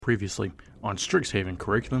Previously on Strixhaven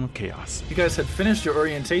Curriculum of Chaos. You guys had finished your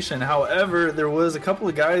orientation. However, there was a couple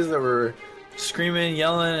of guys that were screaming,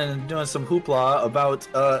 yelling, and doing some hoopla about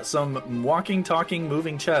some walking, talking,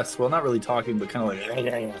 moving chests. Well, not really talking, but kind of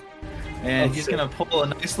like... And he's going to pull a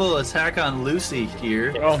nice little attack on Lucy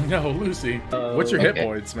here. Oh no, Lucy. What's your hit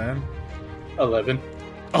points, man? 11.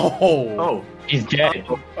 Oh. He's dead.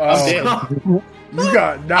 You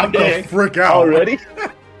got knocked the frick out. Already?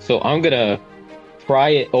 So I'm gonna pry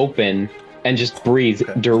it open and just breathe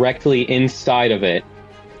directly inside of it,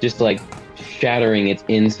 just like shattering its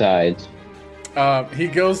insides. He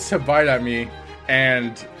goes to bite at me,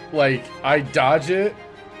 and like I dodge it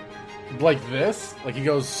like this. Like he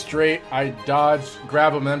goes straight, I dodge,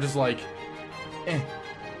 grab him, and I'm just like, and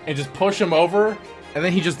just push him over. And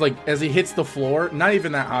then he just like, as he hits the floor, not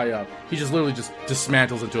even that high up, he just literally just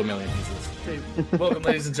dismantles into a million pieces. Hey, welcome,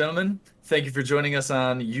 ladies and gentlemen. Thank you for joining us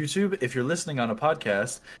on YouTube. If you're listening on a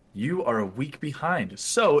podcast, you are a week behind.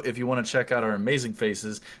 So if you want to check out our amazing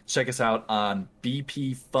faces, check us out on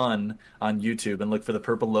BP Fun on YouTube and look for the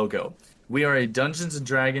purple logo. We are a Dungeons &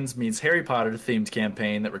 Dragons meets Harry Potter themed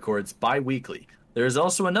campaign that records bi-weekly. There is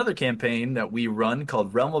also another campaign that we run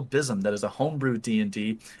called Realm of Abysm that is a homebrew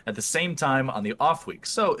D&D at the same time on the off week.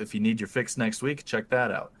 So if you need your fix next week, check that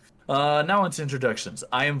out. Now on to introductions.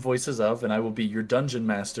 I am Voices of, and I will be your dungeon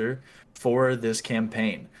master for this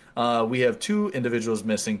campaign. We have two individuals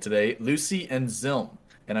missing today, Lucy and Zilm,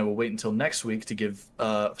 and I will wait until next week to give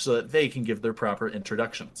so that they can give their proper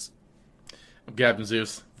introductions. I'm Captain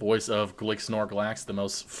Zeus, voice of Glix the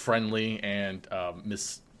most friendly and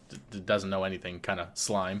doesn't know anything kind of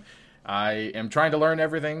slime. I am trying to learn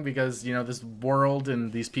everything because, you know, this world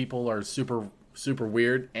and these people are super, super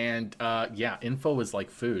weird. And, info is like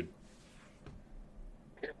food.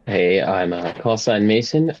 Hey, I'm Callsign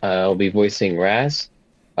Mason. I'll be voicing Raz.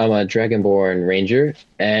 I'm a Dragonborn Ranger,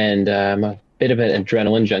 and I'm a bit of an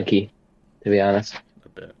adrenaline junkie, to be honest. A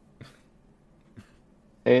bit.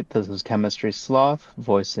 Hey, this is Chemistry Sloth,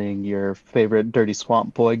 voicing your favorite dirty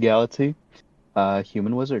swamp boy Galaxy,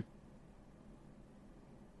 human wizard.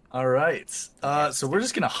 All right. So we're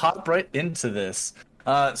just going to hop right into this.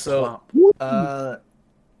 Last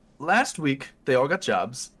week, they all got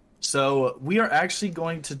jobs. So we are actually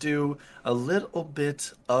going to do a little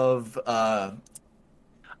bit of, I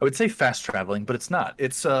would say fast traveling, but it's not.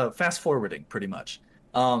 It's fast forwarding, pretty much.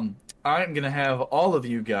 I'm going to have all of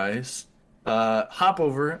you guys hop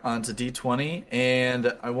over onto D20,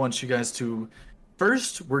 and I want you guys to...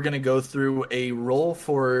 First, we're going to go through a roll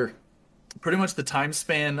for pretty much the time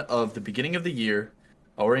span of the beginning of the year,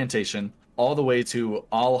 orientation, all the way to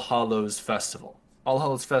All Hallows Festival. All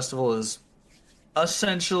Hallows Festival is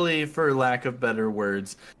essentially, for lack of better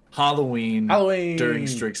words, Halloween. During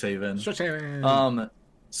Strixhaven.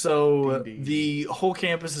 So the whole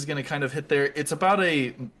campus is going to kind of hit there. It's about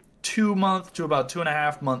a 2-month to about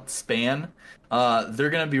 2.5-month span. They're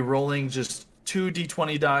going to be rolling just 2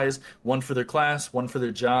 D20 dice, one for their class, one for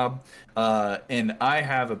their job, and I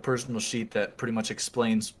have a personal sheet that pretty much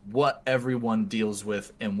explains what everyone deals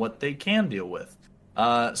with and what they can deal with.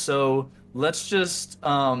 So let's just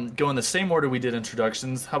go in the same order we did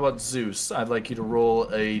introductions. How about Zeus? I'd like you to roll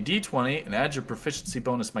a D20 and add your proficiency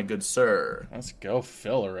bonus, my good sir. Let's go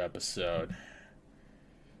filler episode.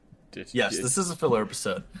 Yes, this is a filler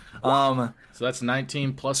episode. So that's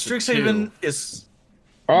 19 plus Strixhaven 2. is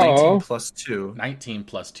 19 plus 2. 19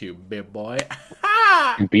 plus 2, big boy.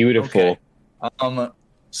 Beautiful. Okay.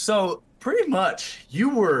 So pretty much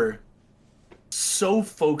you were so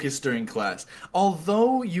focused during class.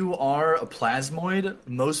 Although you are a plasmoid,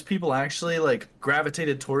 most people actually like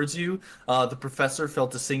gravitated towards you. The professor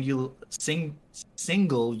felt to single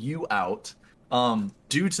you out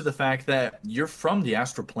due to the fact that you're from the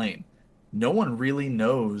astral plane. No one really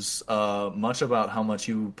knows much about how much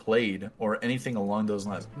you played or anything along those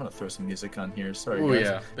lines. I'm gonna throw some music on here. Sorry,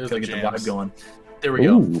 guys. Yeah, gotta get the vibe going. There we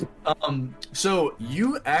go. So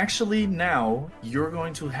you actually you're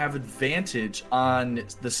going to have advantage on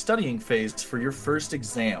the studying phase for your first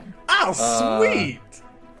exam. Oh, sweet!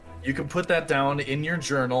 You can put that down in your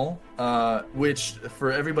journal, which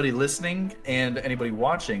for everybody listening and anybody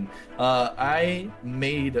watching, I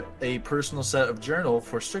made a personal set of journal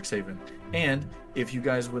for Strixhaven. And if you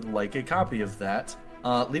guys would like a copy of that,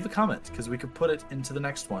 leave a comment because we could put it into the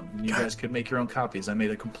next one. And you guys could make your own copies. I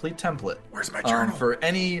made a complete template. Where's my journal? For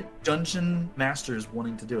any dungeon masters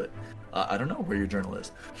wanting to do it. I don't know where your journal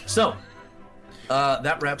is. So,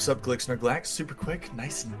 that wraps up Glixner Glax. Super quick,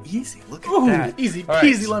 nice and easy. Look at that. Easy All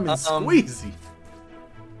peasy right, lemon squeezy.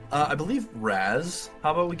 I believe Raz.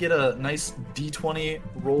 How about we get a nice D20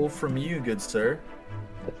 roll from you, good sir?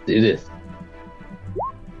 Let's do this.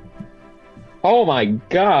 Oh my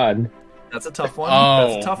god. That's a tough one.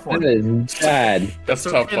 Oh. That's a tough one. That is bad. That's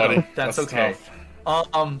okay, tough, buddy. though. That's okay.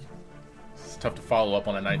 Tough. It's tough to follow up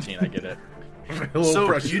on a 19. I get it. A little So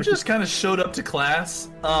pressure. you just kind of showed up to class.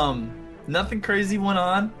 Nothing crazy went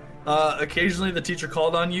on. Occasionally the teacher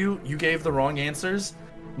called on you. You gave the wrong answers.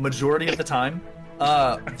 Majority of the time.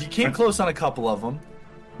 You came close on a couple of them.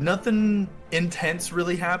 Nothing intense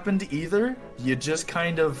really happened either. You just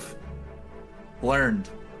kind of learned.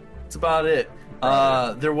 That's about it.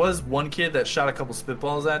 There was one kid that shot a couple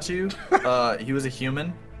spitballs at you. He was a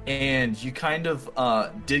human, and you kind of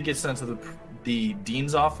did get sent to the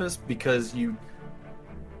dean's office because you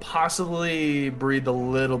possibly breathed a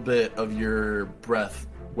little bit of your breath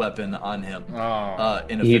weapon on him.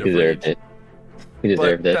 In a He fit of deserved rage. it. He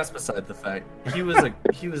deserved But it. that's beside the fact. He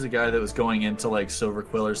was a guy that was going into like Silver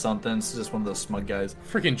Quill or something. It's just one of those smug guys.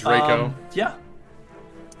 Freaking Draco. Yeah,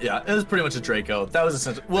 it was pretty much a Draco. That was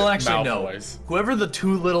essentially. Well, actually, Malfoy's. no. Whoever the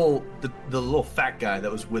little fat guy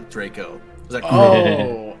that was with Draco. Was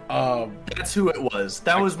that that's who it was.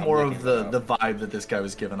 That was more of the vibe that this guy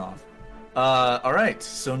was giving off. All right,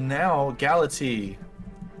 so now Galati,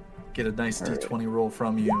 get a nice D20 roll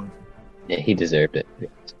from you. Yeah, he deserved it.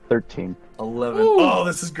 13. 11. Ooh. Oh,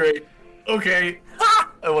 this is great. Okay,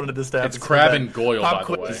 I wanted this to happen. It's so Crab bad. and Goyle, Pop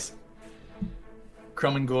by the way. quiz.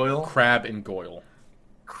 Crumb and Goyle. Crab and Goyle.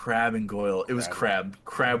 Crab and Goyle. It was Crab.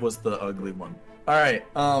 Crab was the ugly one. All right.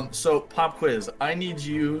 So pop quiz. I need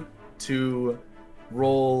you to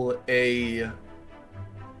roll a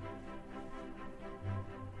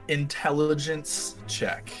intelligence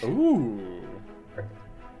check. Ooh.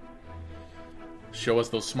 Show us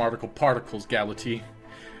those smarticle particles, Galati.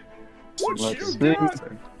 Let's see.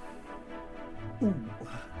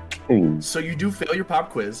 Ooh. So you do fail your pop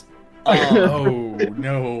quiz. Oh,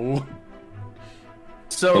 no.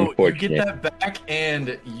 So you get Unfortunate. that back,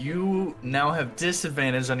 and you now have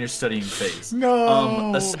disadvantage on your studying phase.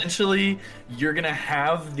 No. Essentially, you're gonna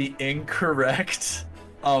have the incorrect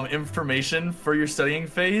information for your studying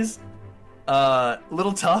phase.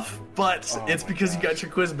 Little tough, but Oh it's my because you got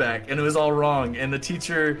your quiz back, and it was all wrong, and the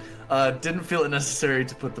teacher didn't feel it necessary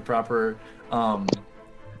to put the proper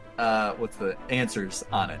what's the answers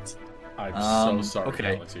on it. I'm so sorry,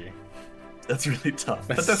 okay. Galati. That's really tough,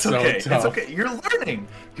 but That's that's so okay. tough. It's okay. You're learning.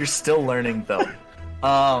 You're still learning, though.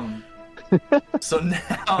 So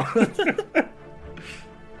now,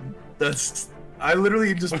 I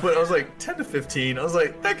literally just put. I was like 10 to 15. I was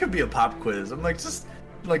like, that could be a pop quiz. I'm like, just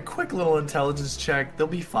like quick little intelligence check. They'll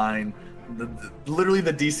be fine. Literally,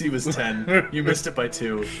 the DC was 10. You missed it by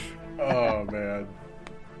 2. Oh, man.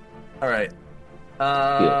 All right.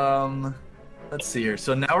 Let's see here.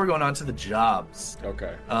 So now we're going on to the jobs.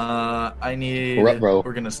 Okay. I need. Ruh-roh.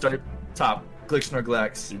 We're gonna start top.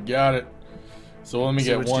 Glixnor You got it. So let me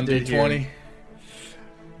See get what you one did D20.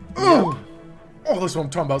 Ooh. Oh, that's what I'm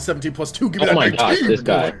talking about. 17 plus 2. Give me Oh that my 19. gosh, this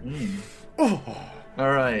guy. Oh,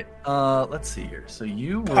 All right. Let's see here. So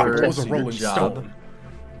you Pop were was a so your rolling job.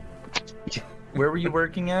 stone. Where were you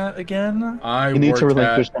working at again? I You need to worked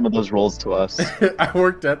relinquish at, some of those roles to us. I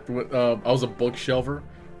worked at, I was a bookshelver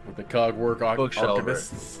with the Cogwork Bookshelver.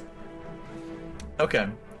 archivists. Okay.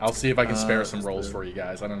 I'll see if I can spare some just rolls the- for you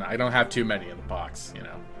guys. I don't know. I don't have too many in the box, you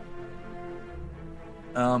know.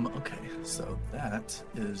 Okay. So that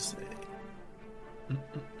is a.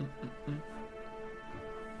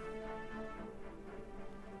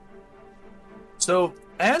 So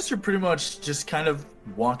as you're pretty much just kind of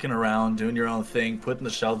walking around, doing your own thing, putting the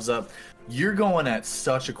shelves up, you're going at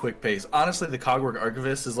such a quick pace. Honestly, the Cogwork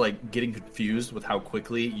Archivist is like getting confused with how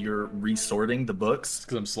quickly you're resorting the books.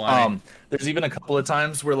 Because I'm slimy. There's even a couple of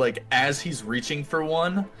times where like as he's reaching for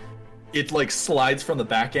one, it like slides from the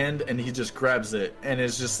back end and he just grabs it and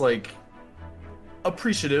is just like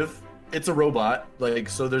appreciative. It's a robot, like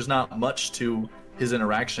so there's not much to his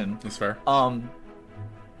interaction. That's fair.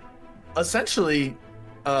 Essentially,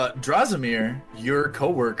 Drazimir, your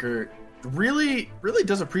coworker, really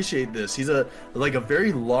does appreciate this. He's a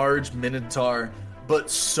very large minotaur,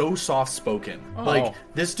 but so soft spoken. Oh. Like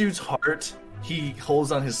this dude's heart, he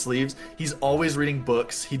holds on his sleeves. He's always reading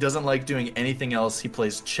books. He doesn't like doing anything else. He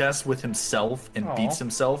plays chess with himself and Aw. beats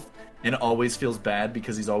himself, and always feels bad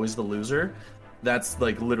because he's always the loser. That's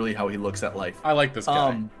like literally how he looks at life. I like this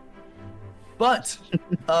guy. But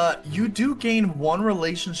you do gain one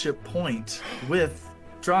relationship point with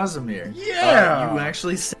Drazimir. Yeah! You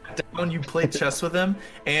actually sat down, you played chess with him,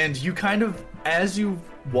 and you kind of, as you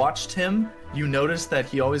watched him, you noticed that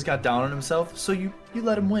he always got down on himself, so you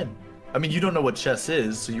let him win. I mean, you don't know what chess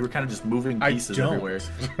is, so you were kind of just moving pieces everywhere.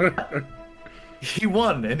 He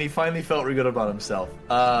won, and he finally felt really good about himself.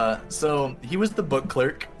 So he was the book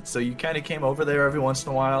clerk. So you kind of came over there every once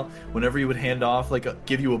in a while. Whenever he would hand off,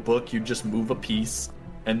 give you a book, you'd just move a piece.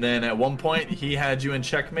 And then at one point, he had you in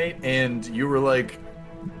checkmate, and you were like,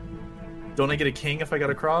 don't I get a king if I got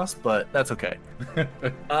a cross? But that's okay.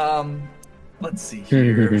 Let's see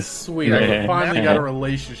here. Sweet, I finally got a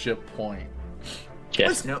relationship point.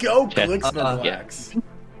 Yes. Let's go, Yes. clicks and relax.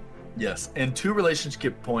 Yes, and 2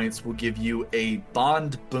 relationship points will give you a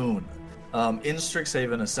bond boon. In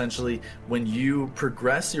Strixhaven, essentially, when you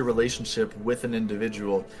progress your relationship with an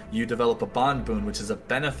individual, you develop a bond boon, which is a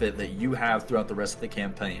benefit that you have throughout the rest of the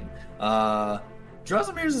campaign.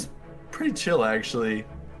 Drozomir's is pretty chill, actually.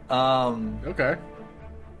 Okay.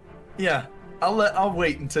 Yeah, I'll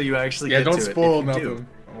wait until you actually get to it. Yeah, don't spoil if you do. nothing.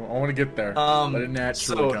 I want to get there. Let it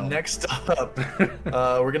naturally come. Next up,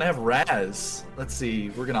 we're gonna have Raz. Let's see.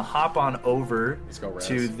 We're gonna hop on over Let's go, Raz.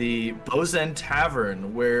 to the Bozen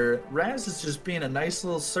Tavern, where Raz is just being a nice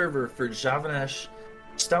little server for Javanesh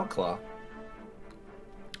Stoutclaw.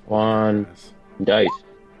 1 dice.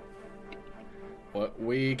 What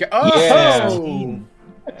we got? Oh! Yeah. 16.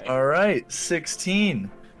 All right, 16.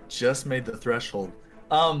 Just made the threshold.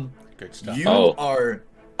 Good stuff. You are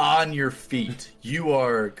on your feet. You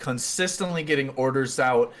are consistently getting orders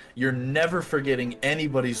out. You're never forgetting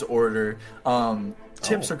anybody's order.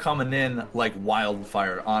 Tips are coming in like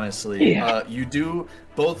wildfire, honestly. Yeah.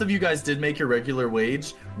 Both of you guys did make your regular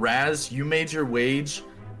wage. Raz, you made your wage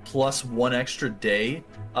plus 1 extra day.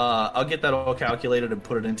 I'll get that all calculated and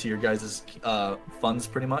put it into your guys' funds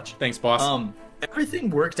pretty much. Thanks, boss. Everything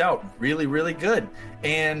worked out really, really good.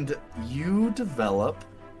 And you develop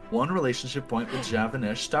 1 relationship point with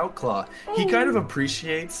Javanesh Stoutclaw. He kind of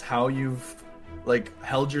appreciates how you've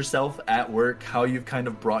held yourself at work, how you've kind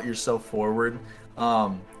of brought yourself forward.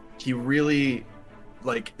 He really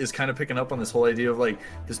is kind of picking up on this whole idea of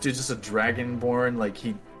this dude's just a dragonborn,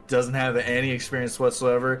 he doesn't have any experience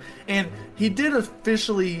whatsoever. And he did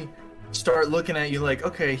officially start looking at you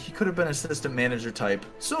okay, he could have been assistant manager type.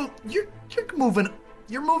 So you're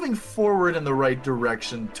moving forward in the right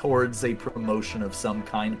direction towards a promotion of some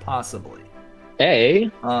kind, possibly.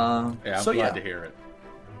 Hey. I'm glad to hear it.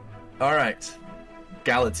 All right,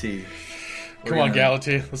 Galati. Come on,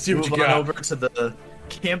 Galati. Let's see what you Move got. on over to the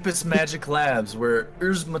Campus Magic Labs, where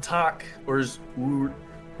Urzmatak, we're just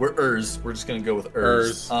gonna go with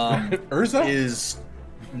Urza? is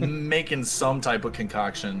making some type of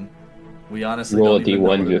concoction. We honestly Roll a don't even know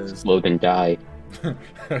D1 what to it is. explode and die.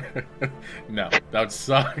 No, that would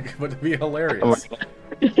suck, but it'd be hilarious.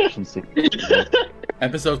 Proficiency.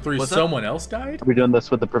 Episode 3, What's up? someone else died? Are we doing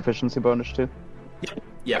this with the proficiency bonus too?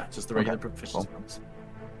 Yeah, just the regular Okay. proficiency bonus.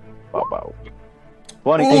 Wow, wow.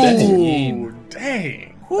 20. Ooh,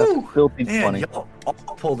 dang. That's filthy Man, 20. y'all all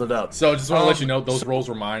pulled it up. So, just want to let you know, those rolls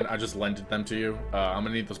were mine. I just lent them to you. I'm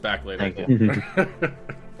going to need those back later. Thank you.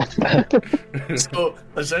 So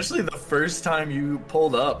essentially, the first time you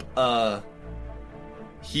pulled up,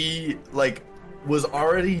 he was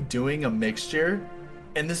already doing a mixture,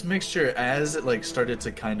 and this mixture, as it started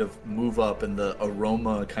to kind of move up and the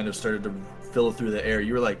aroma kind of started to fill through the air,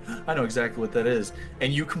 you were like, I know exactly what that is,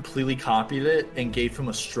 and you completely copied it and gave him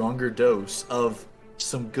a stronger dose of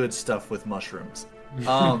some good stuff with mushrooms.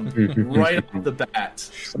 Right off the bat,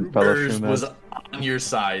 Urs was on your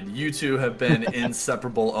side. You two have been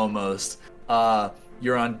inseparable almost.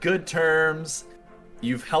 You're on good terms.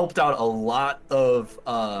 You've helped out a lot of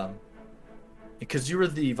because you were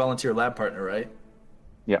the volunteer lab partner, right?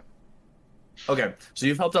 Yeah. Okay, so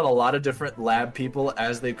you've helped out a lot of different lab people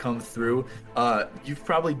as they've come through. You've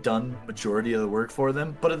probably done majority of the work for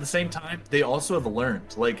them, but at the same time, they also have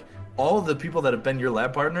learned. All of the people that have been your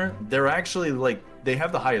lab partner, they're actually they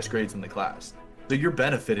have the highest grades in the class. So you're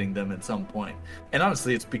benefiting them at some point. And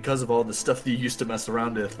honestly, it's because of all the stuff that you used to mess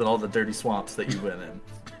around with and all the dirty swamps that you went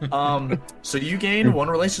in. So you gain 1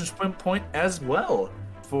 relationship point as well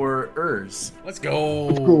for Urs. Let's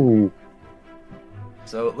go. Ooh.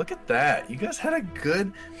 So look at that. You guys had a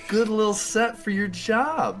good little set for your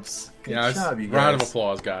jobs. Good job, you guys. Round of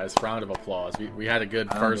applause, guys. Round of applause. We had a good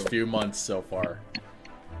first few months so far.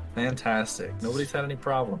 Fantastic. Nobody's had any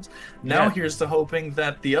problems. Now here's to hoping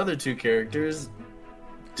that the other 2 characters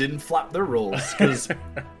didn't flop their rolls, because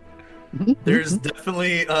there's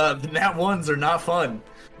definitely the nat ones are not fun.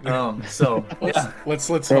 So yeah, Let's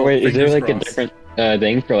Oh hope. wait, is there Fingers a crossed. different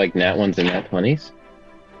thing for nat 1s and nat 20s?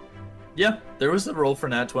 yeah. There was a roll for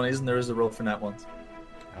nat 20s and there was a roll for nat 1s.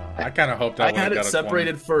 I kind of hoped I would've had got it a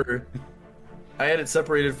separated for. I had it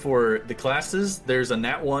separated for the classes. There's a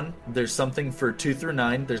nat 1. There's something for 2 through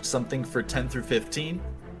 9. There's something for 10 through 15.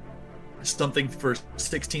 Something for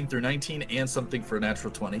 16 through 19, and something for a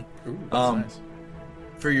natural 20. 20. Ooh, that's nice.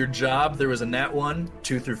 For your job, there was a nat 1,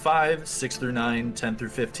 2 through 5, 6 through 9, 10 through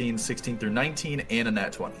 15, 16 through 19, and a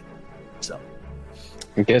nat 20. So.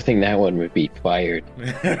 I'm guessing that one would be fired.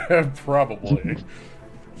 Probably.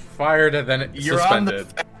 Fired and then You're suspended. on the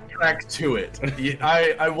fast track to it.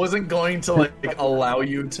 I wasn't going to like allow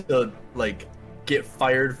you to like get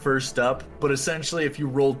fired first up, but essentially if you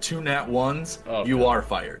roll 2 nat 1s, you are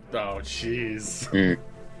fired. Oh, jeez. You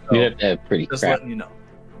have to have pretty Just crap. letting you know.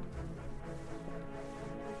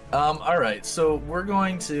 All right, so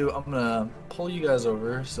I'm gonna pull you guys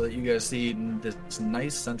over so that you guys see this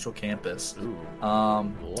nice central campus. Ooh,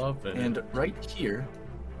 love it. And right here,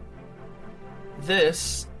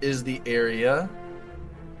 this is the area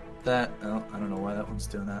that, oh, I don't know why that one's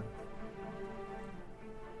doing that.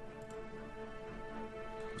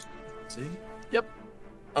 See? Yep.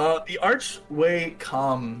 The Archway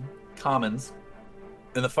Commons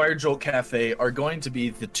and the Fire Jolt Cafe are going to be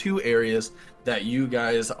the 2 areas that you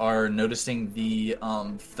guys are noticing the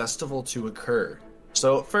festival to occur.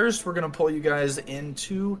 So first, we're going to pull you guys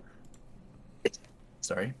into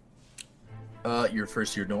your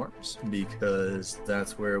first year dorms, because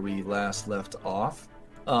that's where we last left off.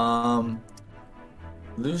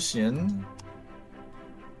 Lucian,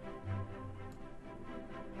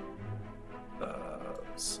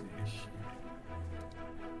 let's see.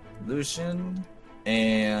 Lucian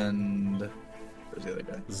and where's the other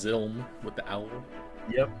guy? Zilm with the owl.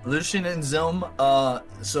 Yep, Lucian and Zilm.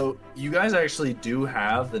 So you guys actually do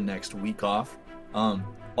have the next week off.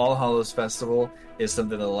 All Hallows Festival is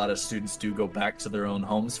something that a lot of students do go back to their own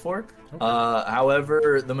homes for. Okay.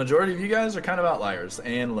 However, the majority of you guys are kind of outliers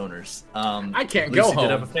and loners. I can't Lucy go home.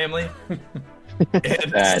 did have a family, and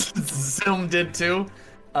Zilm did too.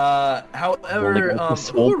 However,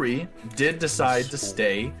 Uri did decide to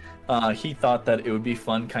stay. He thought that it would be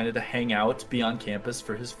fun kind of to hang out, be on campus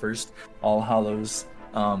for his first All Hallows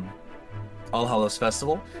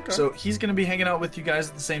Festival. Okay. So he's going to be hanging out with you guys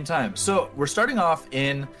at the same time. So we're starting off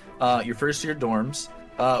in your first year dorms.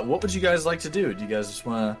 What would you guys like to do? Do you guys just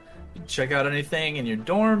want to check out anything in your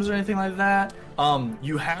dorms or anything like that?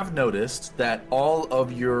 You have noticed that all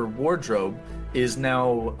of your wardrobe is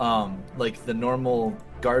now like the normal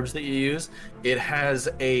garbs that you use. It has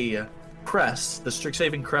a crest, the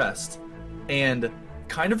Strixhaven crest, and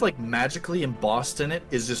kind of like magically embossed in it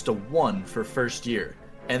is just a 1 for first year.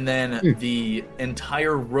 And then the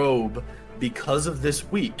entire robe, because of this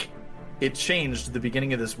week, it changed at the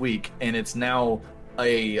beginning of this week, and it's now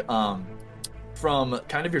a from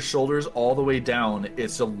kind of your shoulders all the way down,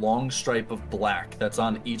 it's a long stripe of black that's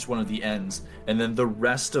on each one of the ends, and then the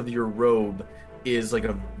rest of your robe is like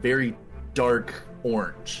a very dark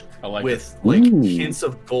orange. I like with it. like Ooh. hints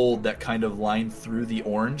of gold that kind of line through the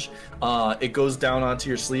orange. It goes down onto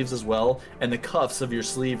your sleeves as well, and the cuffs of your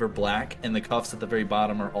sleeve are black, and the cuffs at the very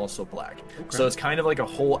bottom are also black. Okay. So it's kind of like a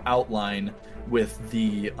whole outline with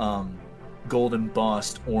the gold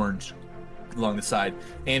embossed orange along the side.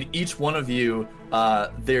 And each one of you,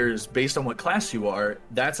 there's, based on what class you are,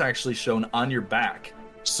 that's actually shown on your back.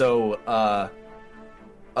 So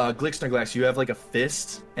Glixnerglass, you have like a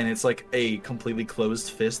fist, and it's like a completely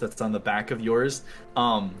closed fist that's on the back of yours,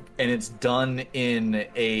 and it's done in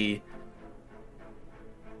a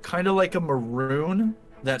kind of like a maroon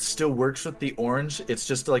that still works with the orange. It's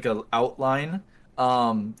just like an outline.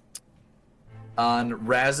 On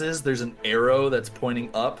Raz's, there's an arrow that's pointing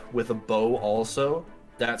up with a bow also.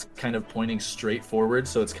 That's kind of pointing straight forward,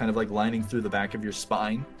 so it's kind of like lining through the back of your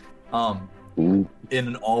spine. In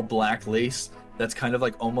an all black lace that's kind of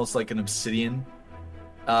like almost like an obsidian.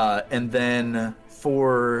 And then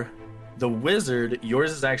for the wizard,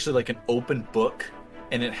 yours is actually like an open book,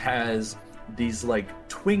 and it has these like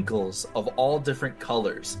twinkles of all different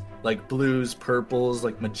colors, like blues, purples,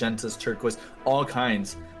 like magentas, turquoise, all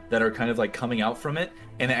kinds that are kind of like coming out from it.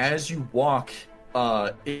 And as you walk,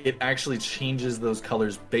 it actually changes those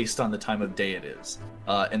colors based on the time of day it is.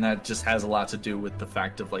 And that just has a lot to do with the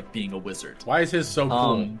fact of like being a wizard. Why is his so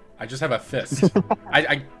cool? I just have a fist.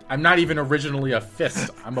 I'm not even originally a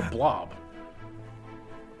fist. I'm a blob.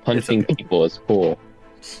 Punching people is cool.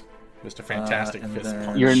 Mr. Fantastic and Fist then-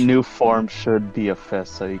 Punch. Your new form should be a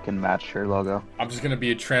fist, so you can match your logo. I'm just gonna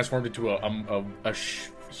be transformed into a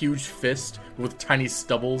huge fist with tiny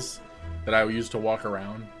stubbles that I use to walk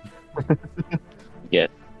around, Yeah.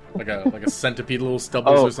 like a centipede, little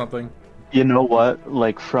stubbles Oh. or something. You know what?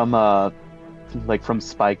 Like from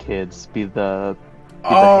Spy Kids, be the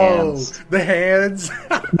hands. The hands!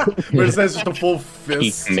 But it says just a full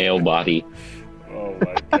Peak fist. male body. Oh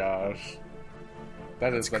my gosh,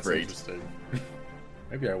 that's great. interesting.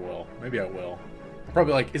 Maybe I will.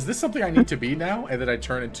 Probably like, is this something I need to be now? And then I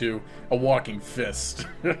turn into a walking fist.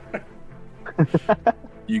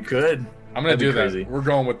 You could. I'm gonna That'd be do crazy. that. We're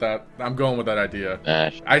going with that. I'm going with that idea.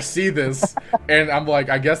 Gosh. I see this, and I'm like,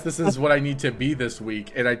 I guess this is what I need to be this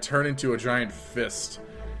week. And I turn into a giant fist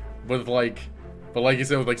with like, but like you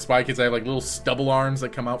said, with like Spy Kids, I have like little stubble arms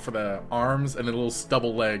that come out for the arms, and then little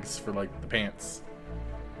stubble legs for like the pants.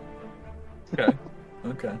 Okay.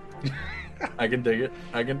 Okay. I can dig it.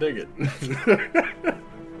 I can dig it.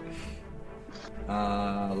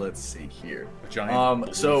 Let's see here. A giant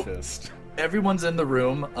blue so fist. everyone's in the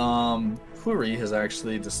room. Huri has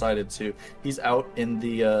actually decided to. He's out in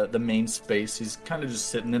the main space. He's kind of just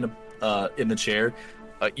sitting in the chair.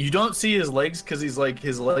 You don't see his legs because his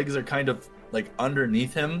legs are kind of like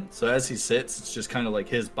underneath him. So as he sits, it's just kind of like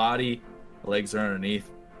his body, the legs are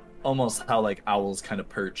underneath, almost how like owls kind of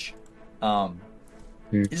perch.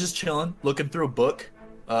 He's just chilling, looking through a book.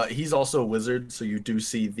 He's also a wizard, so you do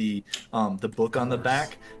see the book on the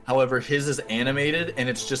back. However, his is animated, and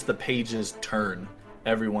it's just the pages turn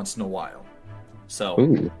every once in a while. So,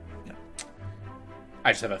 Ooh.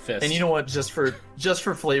 I just have a fist. and you know what? Just for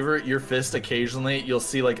flavor, your fist occasionally you'll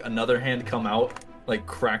see like another hand come out, like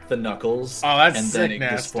crack the knuckles. Oh, that's and sick then it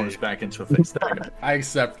nasty. just forms back into a fist. There you go. I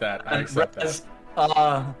accept that. I And accept that.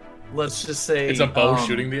 Rez, let's just say It's a bow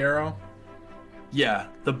shooting the arrow. Yeah,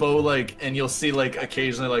 the bow, like, and you'll see like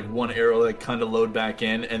occasionally like one arrow like kind of load back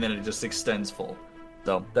in, and then it just extends full.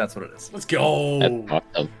 So that's what it is. Let's go. That's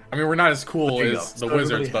awesome. I mean, we're not as cool There you as go. the So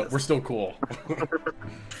wizards, everybody but has. we're still cool.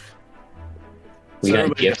 We So got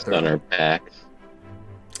everybody gifts has on our backs.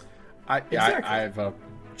 Exactly. I have a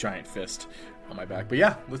giant fist on my back. But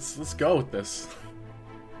yeah, let's go with this.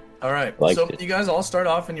 All right. Liked So it. you guys all start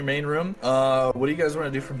off in your main room. What do you guys want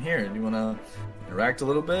to do from here? Do you want to interact a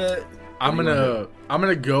little bit? I'm What do you wanna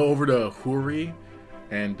gonna go over to Huri,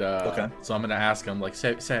 and Okay. so I'm gonna ask him like,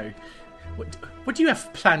 so what do you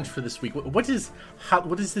have planned for this week? What is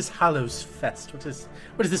this Hallows Fest? What is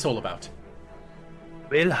this all about?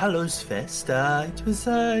 Well, Hallows Fest. It's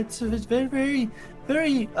a very, very,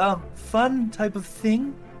 very fun type of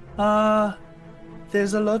thing.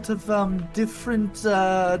 There's a lot of different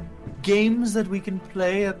games that we can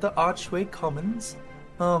play at the Archway Commons.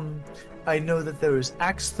 I know that there is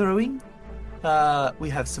axe throwing. We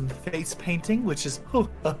have some face painting, which is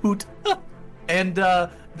a hoot. And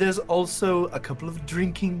there's also a couple of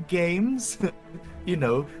drinking games. You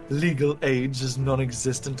know, legal age is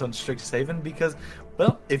non-existent on Strixhaven because,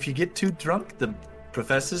 well, if you get too drunk, the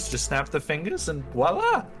professors just snap their fingers and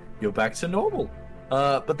voila, you're back to normal.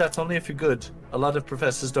 But that's only if you're good. A lot of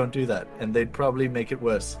professors don't do that, and they'd probably make it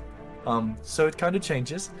worse. So it kind of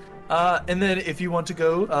changes. And then if you want to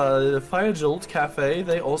go, the Fire Jolt Cafe,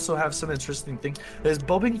 they also have some interesting things. There's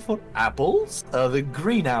bobbing for apples, the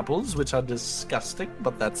green apples, which are disgusting,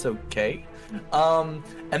 but that's okay. And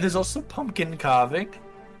there's also pumpkin carving.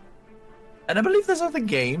 And I believe there's other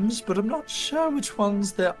games, but I'm not sure which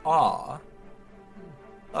ones there are.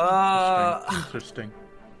 Interesting.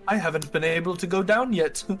 I haven't been able to go down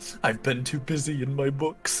yet. I've been too busy in my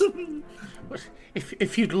books. But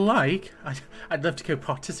if you'd like, I'd love to go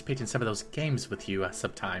participate in some of those games with you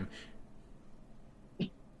sometime.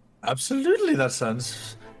 Absolutely, that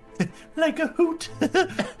sounds like a hoot.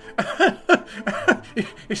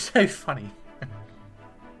 It's so funny.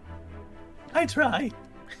 I try.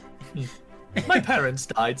 My parents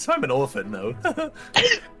died, so I'm an orphan, though.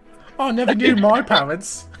 Oh, I never knew my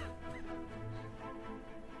parents.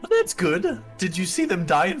 That's good. Did you see them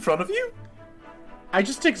die in front of you? I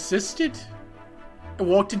just existed. I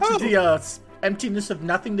walked into the emptiness of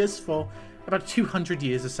nothingness for about 200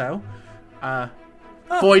 years or so.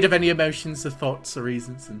 Void of any emotions or thoughts or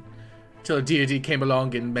reasons. And until a deity came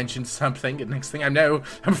along and mentioned something, and next thing I know,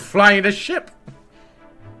 I'm flying a ship.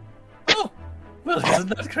 Oh, well, isn't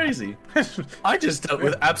that crazy? I just dealt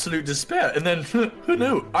with absolute despair, and then, who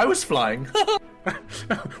knew? I was flying.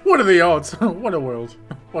 What are the odds? What a world.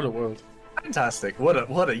 What a world. Fantastic.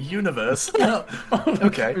 What a universe.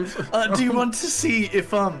 Okay. Do you want to see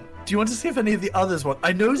if any of the others want?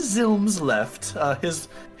 I know Zilm's left. His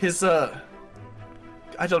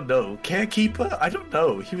I don't know, carekeeper? I don't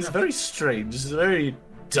know. He was very strange. He's very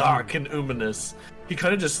dark and ominous. He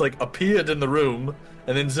kind of just like appeared in the room,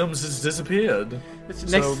 and then Zilm's just disappeared.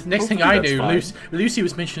 Next thing I knew, Lucy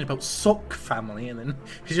was mentioning about Sock family, and then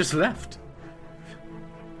he just left.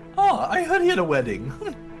 Oh, I heard he had a wedding.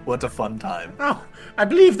 What a fun time. Oh, I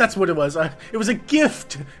believe that's what it was. It was a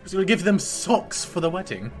gift. I was going to give them socks for the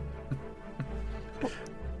wedding.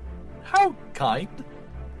 How kind,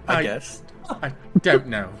 I guess. I don't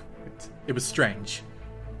know. It was strange.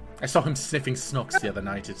 I saw him sniffing snocks the other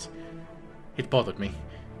night. It bothered me.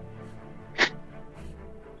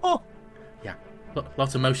 Oh, Yeah,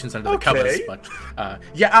 lots of motions under the Okay. covers, but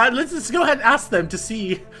let's just go ahead and ask them to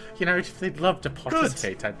see, if they'd love to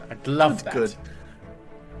participate. I'd love that. good.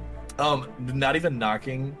 Not even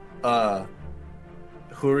knocking.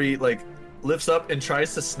 Huri like lifts up and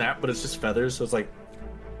tries to snap, but it's just feathers, so it's like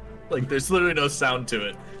there's literally no sound to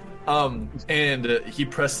it. And he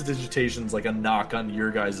prestidigitations like a knock on your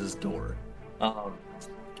guys' door.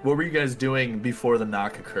 What were you guys doing before the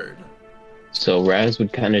knock occurred? So Raz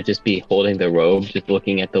would kind of just be holding the robe, just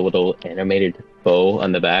looking at the little animated bow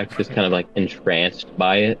on the back, just kind of like entranced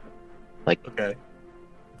by it. Like, Okay,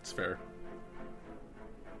 It's fair.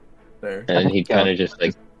 there. and he'd kind of just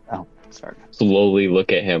like Oh, sorry. slowly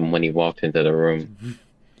look at him when he walked into the room.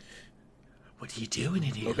 What are you doing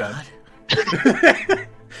in here, Okay. lad?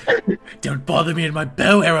 Don't bother me in my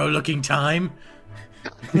bow arrow looking time.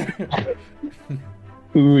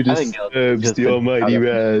 Who I think just been out of-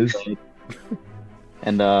 Raz?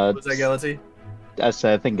 And What's that, Galaxy? I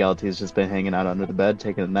said I think Galati's just been hanging out under the bed,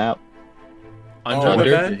 taking a nap. Under Oh, the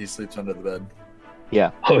under? bed? He sleeps under the bed.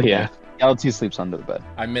 Yeah, Oh yeah. Galati sleeps under the bed.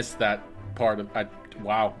 I missed that part of.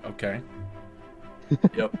 Wow. Okay.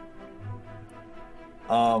 Yep.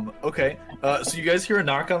 Okay. So you guys hear a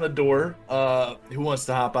knock on the door. Who wants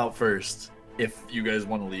to hop out first? If you guys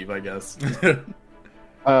want to leave, I guess.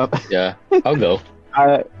 Yeah. I'll go.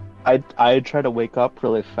 I try to wake up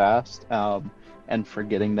really fast, and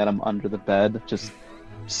forgetting that I'm under the bed, just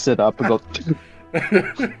sit up and go.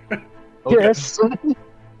 Okay. Yes.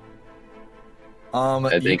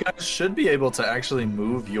 You think- guys should be able to actually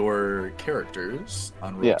move your characters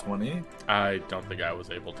on roll Yeah. 20. I don't think I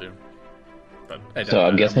was able to. But it So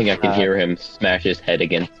I'm doesn't guessing I matter. can hear him smash his head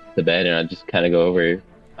against the bed, and I just kind of go over.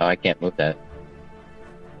 Oh, I can't move that.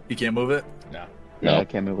 You can't move it? No. Yeah, I No,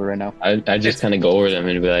 can't move it right now. I just It's- kind of go over them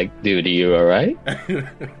and be like, "Dude, are you all right?"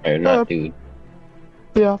 Or not, dude.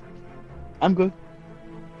 Yeah, I'm good.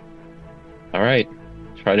 All right.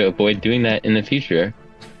 Try to avoid doing that in the future.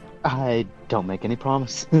 I don't make any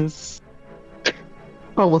promises.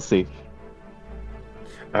 Well, we'll see.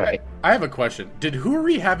 All right. I have a question. Did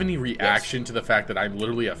Huri have any reaction to the fact that I'm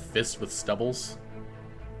literally a fist with stubbles?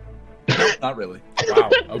 Not really. Wow.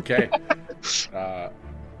 Okay. I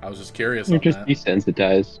was just curious You're on just that.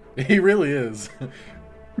 desensitized. He really is.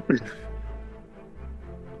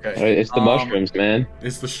 Okay. All right, it's the mushrooms, man.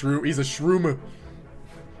 It's the shroom. He's a shroomer.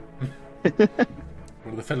 One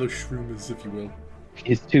of the fellow shroomers, if you will.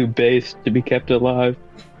 He's too base to be kept alive.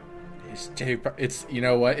 It's you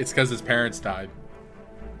know what? It's because his parents died.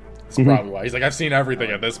 That's Mhm. probably why. He's like, I've seen everything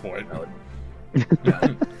at this point.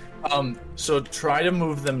 So try to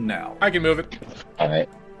move them now. I can move it. All right.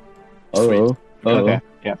 Sweet. Oh. Okay.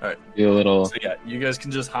 Yeah. Do a little. So yeah, you guys can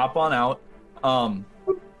just hop on out.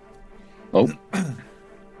 Oh.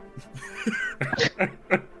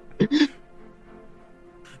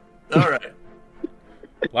 All right.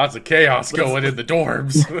 Lots of chaos going in the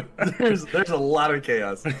dorms. There's a lot of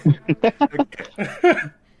chaos.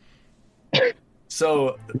 Okay.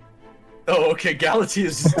 So, okay. Galati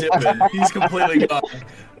is just dipping. He's completely gone.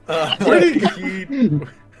 Where did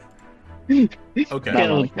Okay. Not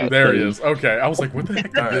like that. There he is. Okay, I was like, where the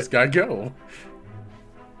heck did All right. this guy go?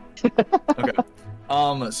 Okay.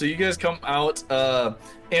 So you guys come out,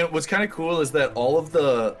 and what's kind of cool is that all of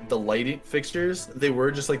the lighting fixtures, they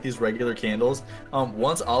were just like these regular candles.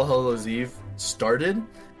 Once All Hallows Eve started,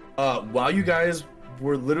 while you guys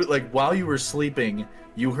were literally like while you were sleeping,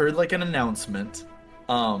 you heard like an announcement,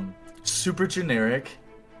 super generic,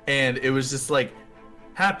 and it was just like,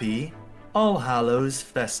 "Happy All Hallows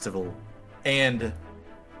Festival," and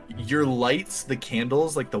your lights, the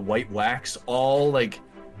candles, like the white wax, all like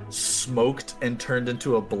smoked and turned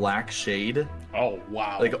into a black shade, Oh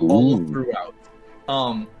wow! like all Ooh. throughout.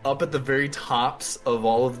 Up at the very tops of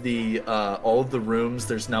all of the rooms,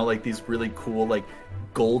 there's now like these really cool like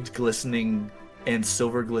gold glistening and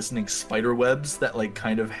silver glistening spider webs that like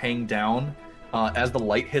kind of hang down as the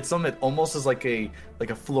light hits them. It almost is like a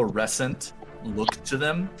fluorescent look to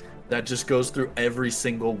them that just goes through every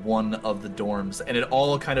single one of the dorms, and it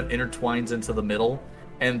all kind of intertwines into the middle.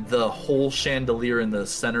 And the whole chandelier in the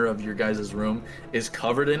center of your guys' room is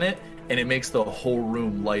covered in it, and it makes the whole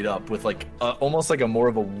room light up with like almost like a more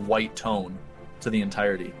of a white tone to the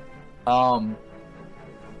entirety.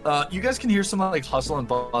 You guys can hear some like hustle and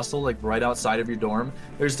bustle like right outside of your dorm.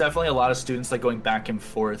 There's definitely a lot of students like going back and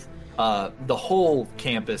forth. The whole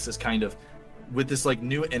campus is kind of with this like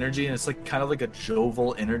new energy, and it's like kind of like a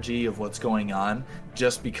jovial energy of what's going on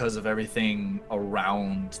just because of everything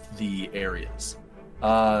around the areas.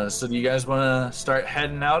 So do you guys want to start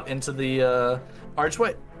heading out into the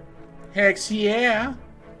archway? Hex yeah.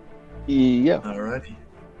 Yeah. Alrighty.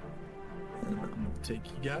 And I'm gonna take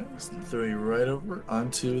you guys and throw you right over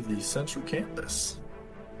onto the central campus.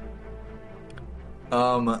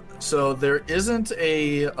 So there isn't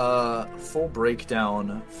a full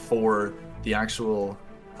breakdown for the actual.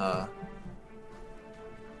 One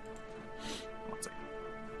second.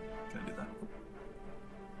 Can I do that?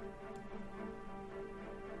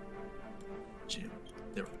 Gym.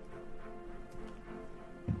 There we go.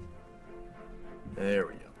 There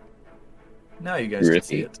we go. Now you guys can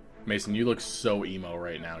see it. Mason, you look so emo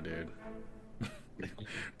right now, dude.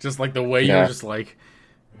 Just like the way you're just like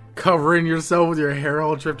covering yourself with your hair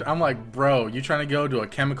all dripped. I'm like, bro, you trying to go to a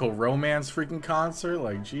Chemical Romance freaking concert?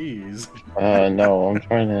 Like, jeez. No, I'm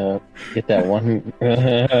trying to get that one.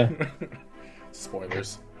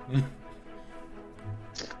 Spoilers.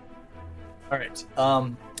 All right.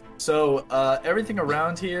 So everything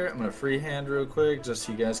around here, I'm gonna freehand real quick, just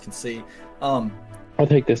so you guys can see. I'll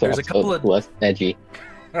take this There's off a couple so of- it's less edgy.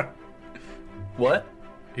 What?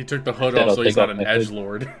 He took the hood That'll off, so he's take not off an my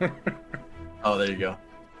hood. edgelord. Oh, there you go.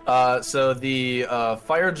 So the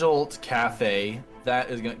Fire Jolt Cafe, that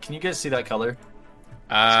is gonna. Can you guys see that color?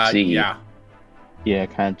 See. Yeah, Yeah,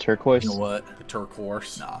 kind of turquoise. You know what? the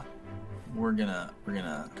turquoise. Nah. We're gonna.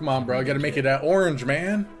 Come on, bro, gotta make it that orange,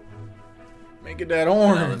 man. Make it that No,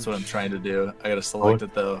 orange. that's what I'm trying to do. I gotta select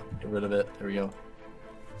it though. Get rid of it. There we go.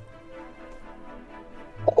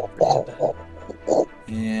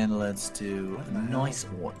 And let's do a nice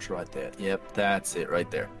orange right there. Yep, that's it right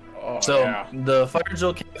there. Oh, So yeah. the Fire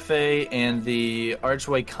Joel Cafe and the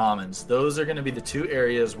Archway Commons, those are going to be the two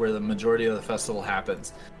areas where the majority of the festival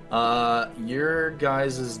happens. Your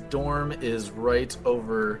guys' dorm is right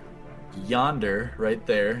over yonder, right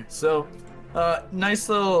there. So, nice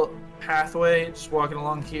little pathway, just walking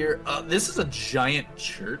along here. This is a giant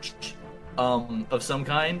church, of some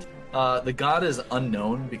kind. The god is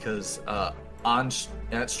unknown because at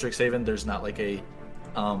Strixhaven, there's not like a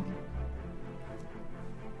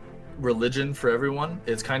religion for everyone.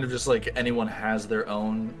 It's kind of just like anyone has their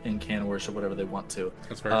own and can worship whatever they want to.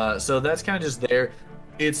 That's fair. So that's kind of just there.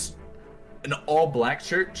 It's an all black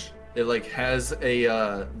church. It like has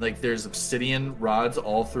a like there's obsidian rods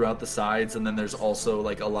all throughout the sides, and then there's also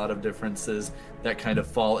like a lot of differences that kind of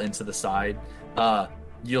fall into the side.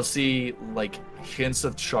 You'll see like hints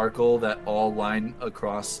of charcoal that all line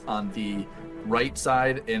across on the right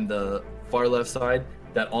side and the far left side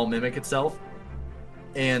that all mimic itself.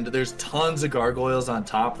 And there's tons of gargoyles on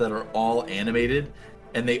top that are all animated,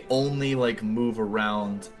 and they only like move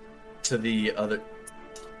around to the other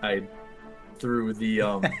side through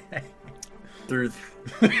the through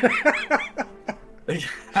they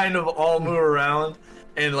kind of all move around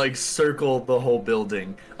and like circle the whole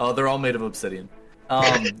building. They're all made of obsidian.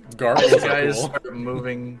 Gargoyles As you are guys cool. start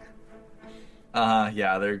moving,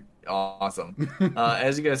 yeah, they're awesome.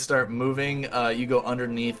 As you guys start moving, you go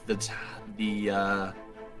underneath the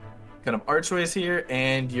kind of archways here,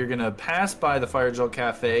 and you're gonna pass by the Fire Joel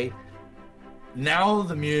Cafe. Now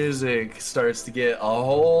the music starts to get a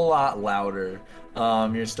whole lot louder.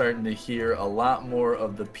 You're starting to hear a lot more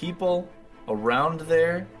of the people around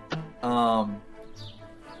there.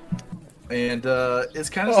 And it's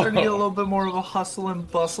kind of starting to get a little bit more of a hustle and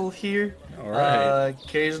bustle here. All right.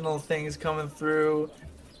 Occasional things coming through.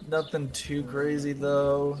 Nothing too crazy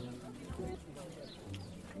though.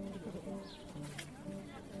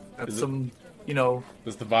 Got Is it- some, you know,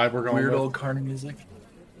 That's the vibe we're going weird with. old carny music.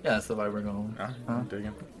 Yeah, that's the vibe we're going with. Ah, I'm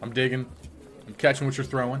digging. I'm digging. I'm catching what you're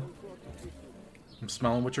throwing. I'm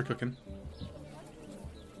smelling what you're cooking.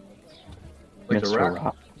 Like the Mr. rock.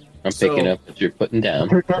 Rock. I'm So- picking up what you're putting down.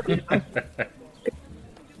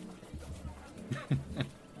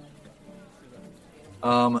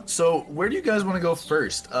 So where do you guys want to go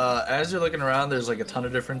first? As you're looking around, there's like a ton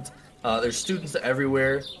of different. There's students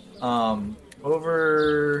everywhere.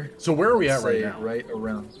 Over. So where are we at right say now? Right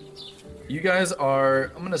around. You guys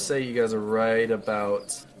are. I'm gonna say you guys are right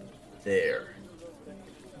about there.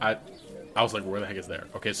 I was like, where the heck is there?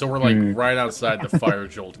 Okay, so we're like right outside the Fire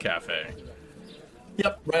Jolt Cafe.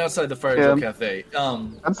 Yep, right outside the Fire Yeah. Joel Cafe.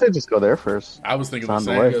 I'd say just go there first. I was thinking It's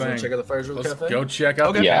the on the same way. You guys want thing. to check out the Fire Joel Let's Cafe? go check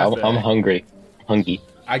out the Okay. Yeah, cafe. I'm hungry. Hungry.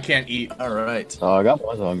 I can't eat. All right. Oh, I got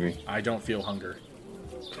one hungry. I don't feel hunger.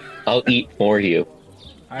 I'll eat for you.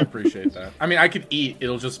 I appreciate that. I mean, I could eat.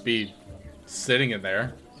 It'll just be sitting in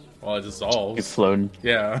there while it It's dissolves. floating.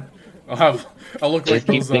 Yeah. I'll look like Just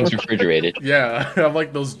keep those. things refrigerated. Yeah, I have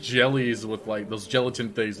like those jellies with like those gelatin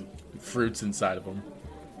things, fruits inside of them.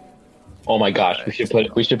 Oh my gosh, we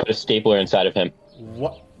should put a stapler inside of him.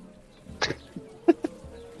 What?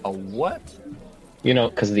 A what? You know,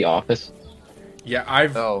 because of the office. Yeah,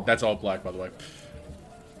 Oh. That's all black, by the way.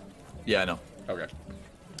 Yeah, I know. Okay.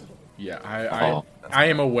 Yeah, Oh. I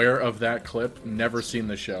am aware of that clip. Never seen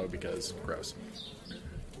the show because gross.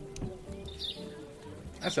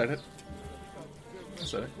 I said it.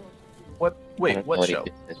 What? I Wait, don't know what he show?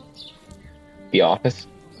 did. The Office.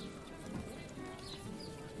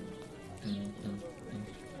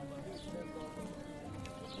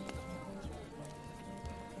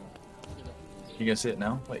 You gonna see it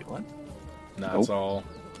now? Wait, what? No, Nope. it's all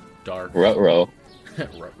dark. Ruh-roh.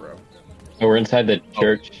 Ruh-roh. Oh, we're inside the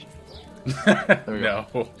church. we No,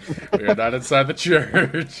 we're not inside the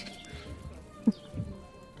church.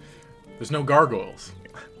 There's no gargoyles.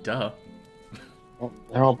 Duh. Well,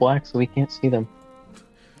 they're all black, so we can't see them.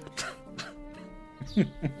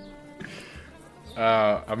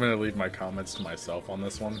 I'm gonna leave my comments to myself on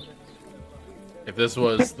this one. If this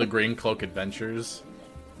was the Green Cloak Adventures,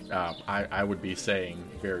 I would be saying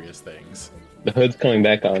various things. The hood's coming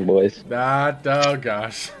back on, boys. Oh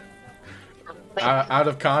gosh. Out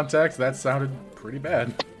of context, that sounded pretty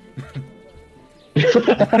bad.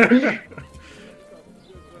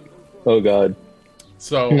 Oh god.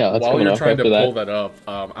 So No, that's while coming you're off trying to after that. pull that up,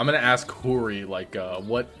 I'm gonna ask Huri like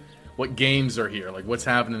what games are here, like what's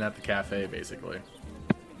happening at the cafe, basically.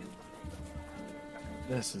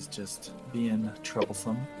 This is just being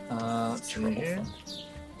troublesome. Let's see here.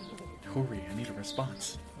 Huri, I need a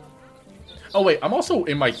response. Oh wait, I'm also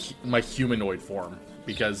in my humanoid form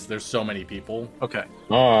because there's so many people. Okay.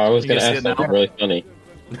 Oh, I was You gonna can see ask it now? something really funny.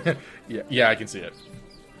 Yeah, I can see it.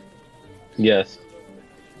 Yes.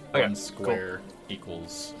 Okay, 1 square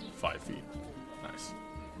equals 5 feet. Nice.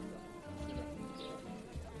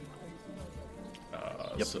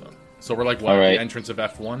 Yep. So we're like what, All right. the entrance of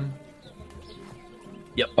F1?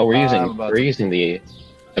 Yep. Oh, we're about to- using the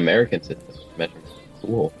American system measurement.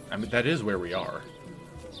 Cool. I mean, that is where we are.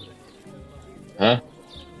 Huh?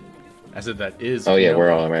 I said that is. Oh yeah, where we're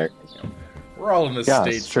we all are. American. We're all in the Yeah,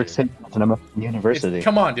 states. here. Strixhaven is an American university.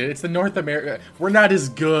 Come on, dude. It's the North America. We're not as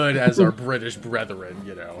good as our British brethren,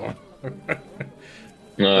 you know.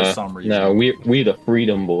 some reason. No, we the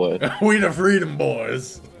freedom boy. We the freedom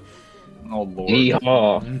boys. Oh lord.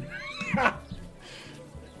 Yeehaw.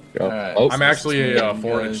 Alright. Oh, I'm actually a Guys.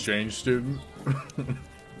 foreign exchange student.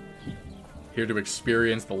 Here to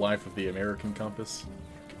experience the life of the American campus.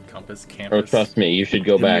 oh, Campus. trust me, you should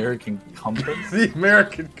go The back. American compass. The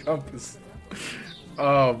American compass.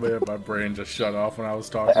 Oh man, my brain just shut off when I was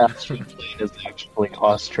The talking. astral plane is actually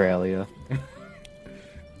Australia.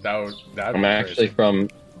 That'd I'm be actually crazy. from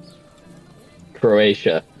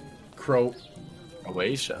Croatia.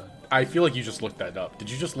 Croatia. I feel like you just looked that up. Did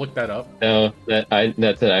you just look that up? No,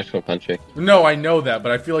 that's an actual country. No, I know that,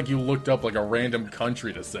 but I feel like you looked up like a random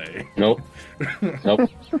country to say. Nope. Nope.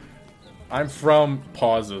 I'm from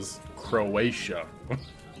pauses Croatia.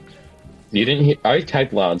 You didn't hear. I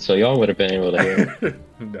typed loud, so y'all would have been able to hear. It.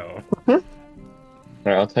 No. All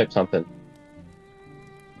right, I'll type something.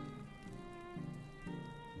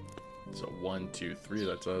 So 1, 2, 3.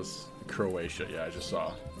 That's us. Croatia. Yeah, I just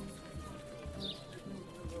saw.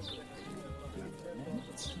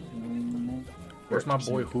 Where's my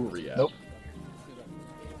boy Huri at? Nope.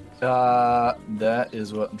 That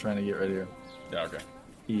is what I'm trying to get right here. Yeah, okay.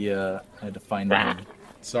 He I had to find him.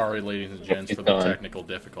 Sorry, ladies and gents, for the technical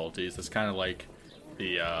difficulties. It's kind of like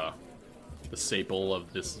the staple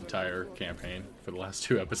of this entire campaign for the last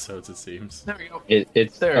 2 episodes, it seems. There we go.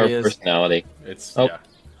 It's There our he is. personality. It's Oh. yeah.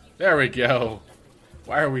 There we go.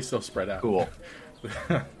 Why are we so spread out? Cool.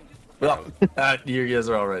 Well, you guys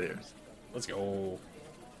are all right here. Let's go.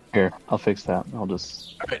 Here, I'll fix that. I'll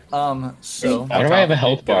just. All right. So Why do I have a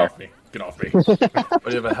health Get bar? off me. Get off me. what do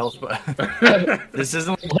you have a health bar? This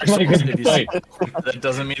isn't like Why am I Dark Souls, gonna if you fight? that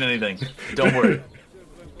doesn't mean anything. Don't worry.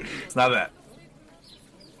 It's not that.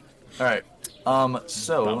 All right.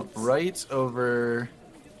 So Bounce. right over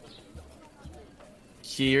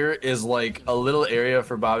here is like a little area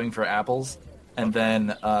for bobbing for apples, and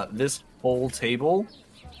then this whole table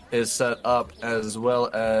is set up as well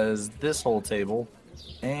as this whole table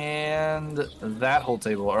and that whole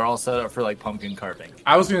table are all set up for like pumpkin carving.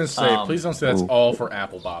 I was gonna say, Um, please don't say that's ooh. all for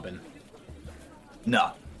apple bobbing.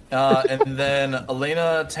 No. And then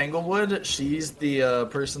Elena Tanglewood, she's the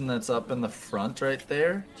person that's up in the front right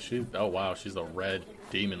there. Oh wow, she's a red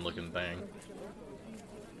demon-looking thing.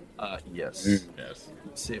 Yes. Yes.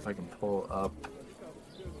 Let's see if I can pull up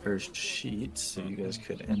her sheet so you guys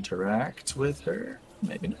could interact with her.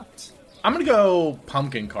 Maybe not. I'm gonna go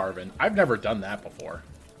pumpkin carving. I've never done that before.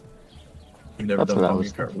 You've never That's done what I pumpkin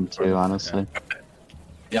was carving thinking too, before. honestly.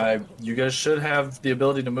 Yeah, you guys should have the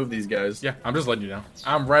ability to move these guys. Yeah, I'm just letting you know.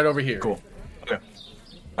 I'm right over here. Cool. Okay.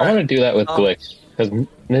 I want to do that with Glix, because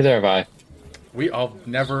neither have I. We all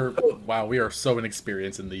never. Wow, we are so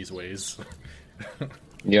inexperienced in these ways.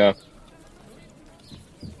 Yeah.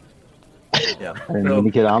 Yeah. I didn't even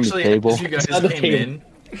get on the table. As you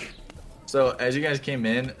guys came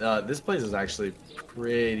in, this place is actually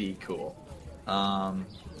pretty cool. Let's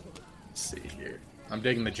see here. I'm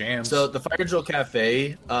digging the jams. So the Fire Drill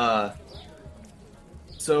Cafe.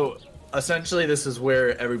 So essentially, this is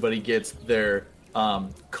where everybody gets their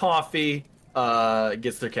coffee,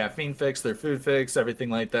 gets their caffeine fix, their food fix, everything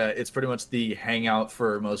like that. It's pretty much the hangout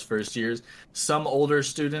for most first years. Some older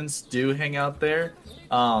students do hang out there.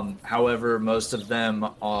 However, most of them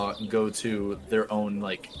go to their own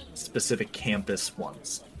like specific campus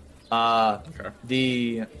ones. Okay.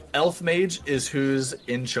 The elf mage is who's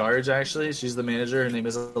in charge. Actually, she's the manager. Her name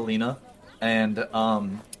is Alina, and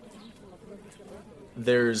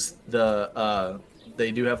there's the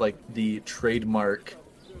they do have like the trademark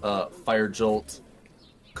Fire Jolt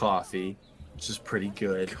coffee, which is pretty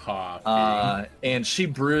good. Coffee. And she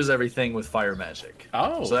brews everything with fire magic.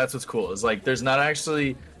 Oh. So that's what's cool. Is like there's not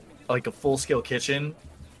actually like a full scale kitchen.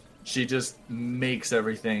 She just makes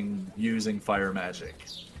everything using fire magic.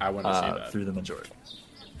 I want to see that. Through the majority.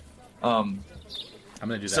 I'm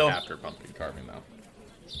gonna do that so- after pumpkin carving though.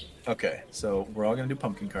 Okay, so we're all gonna do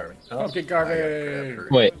pumpkin carving. Pumpkin carving.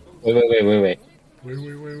 Wait. Wait. What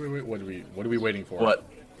are we waiting for? What?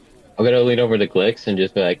 I'm gonna lean over to Glix and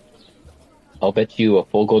just be like, I'll bet you a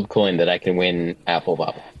full gold coin that I can win Apple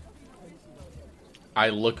Bob. I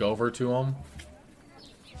look over to him.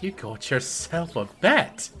 You got yourself a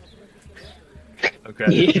bet.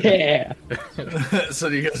 Okay. Yeah. So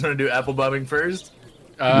do you guys want to do apple bobbing first?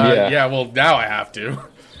 Yeah. Well, now I have to.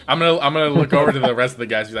 I'm gonna look over to the rest of the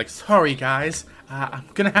guys and be like, sorry guys, I'm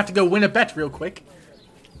gonna have to go win a bet real quick.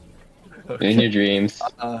 In your dreams.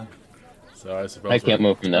 So I suppose I can't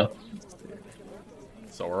move from now.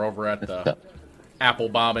 So we're over at the apple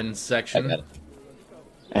bobbing I got section. it.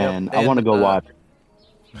 And Yep, I want to and, go watch.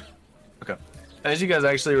 Okay. As you guys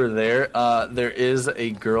actually were there, there is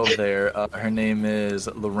a girl there. Her name is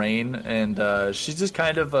Lorraine, and she's just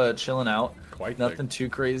kind of chilling out. Quite Nothing too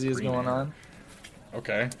crazy is green going hair. on.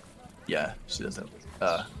 Okay. Yeah, she does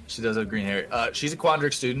have green hair. She's a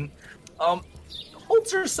Quandric student.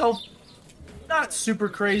 Holds herself not super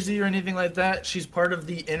crazy or anything like that. She's part of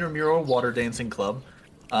the intramural water dancing club.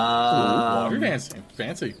 Water dancing,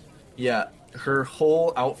 fancy. Yeah, her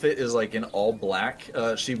whole outfit is like in all black.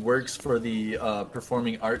 She works for the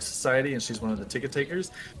Performing Arts Society, and she's one of the ticket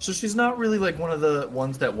takers. So she's not really like one of the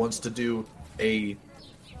ones that wants to do a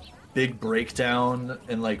big breakdown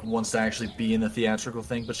and like wants to actually be in the theatrical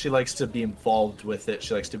thing, but she likes to be involved with it.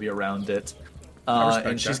 She likes to be around it.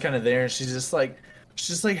 And she's kind of there, and she's just like,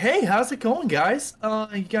 hey, how's it going, guys?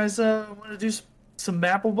 You guys want to do some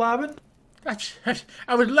apple bobbing?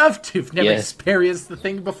 I would love to. I've never Yeah. experienced the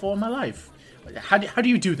thing before in my life. How do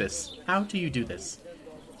you do this? How do you do this?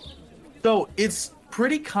 So it's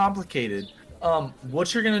pretty complicated.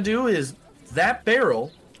 What you're gonna do is that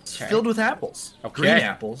barrel is Okay. filled with apples, Okay. green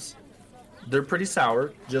apples. They're pretty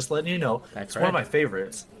sour. Just letting you know. That's It's one of right. my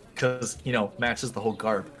favorites because matches the whole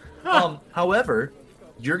garb. Huh. However,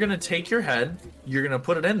 you're gonna take your head, you're gonna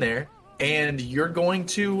put it in there, and you're going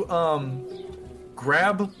to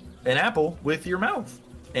grab an apple with your mouth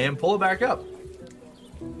and pull it back up.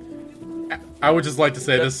 I would just like to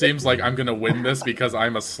say this seems like I'm gonna win this because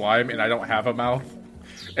I'm a slime and I don't have a mouth,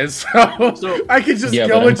 and so I could just Yeah,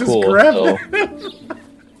 go but I'm and just cool, grab so-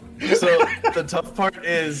 it. So the tough part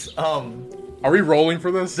is Are we rolling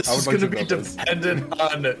for this? this I would is like going to to be know this. dependent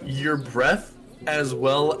on your breath as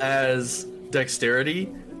well as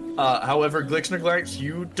dexterity. However, Glixnerglax,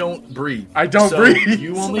 you don't breathe. I don't So breathe.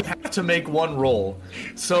 You only have to make one roll.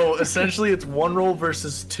 So essentially, it's one roll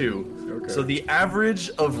versus two. Okay. So the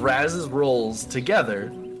average of Raz's rolls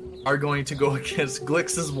together are going to go against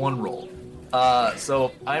Glix's one roll.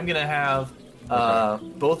 So I'm going to have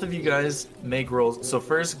both of you guys make rolls. So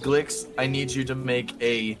first, Glix, I need you to make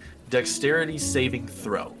a dexterity saving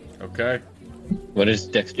throw. Okay. What is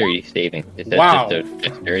dexterity saving? Is that Wow. just a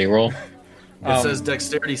dexterity roll? It says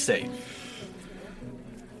dexterity save.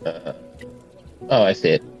 Oh, I see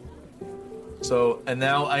it. So, and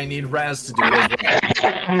now I need Raz to do it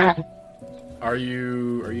as well. Are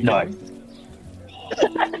you No.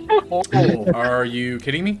 kidding me? Are you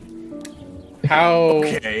kidding me? How?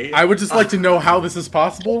 Okay. I would just like to know how this is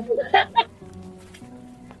possible.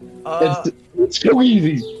 It's so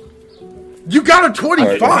easy. You got a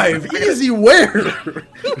 25. Easy where?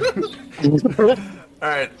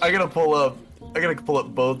 Alright, I gotta pull up gotta pull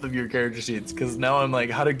up both of your character sheets because now I'm like,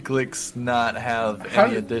 how did Glix not have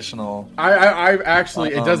any additional? I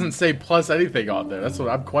actually, it doesn't say plus anything on there. That's what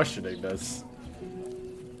I'm questioning this.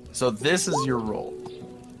 So this is your roll.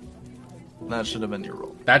 That should have been your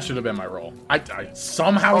roll. That should have been my roll. I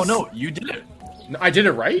somehow. Oh no, you did it. I did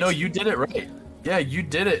it right. No, you did it right. Yeah, you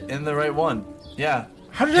did it in the right one. Yeah.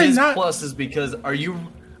 How did I not? Plus is because Raz? Are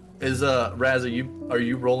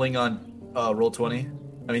you rolling on Roll20?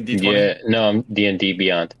 I mean D20. Yeah, no, I'm D&D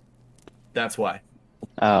Beyond. That's why.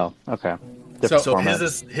 Oh, okay. So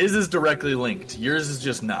his is directly linked. Yours is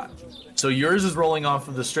just not. So yours is rolling off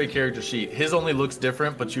of the straight character sheet. His only looks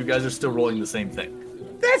different, but you guys are still rolling the same thing.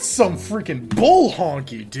 That's some freaking bull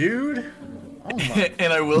honky, dude. Oh my.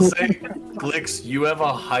 And I will say, Glix, you have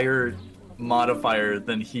a higher modifier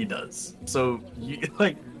than he does. So you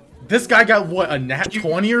like this guy got what, a nat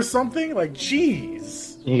 20 or something? Like, jeez.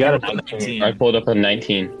 You got a 19. I pulled up a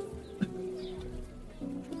 19.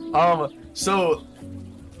 But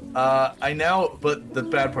the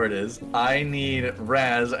bad part is, I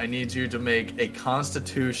need you to make a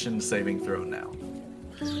Constitution saving throw now.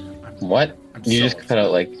 What? You so just cut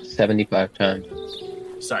out like 75 times.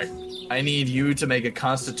 Sorry. I need you to make a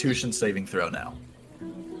Constitution saving throw now.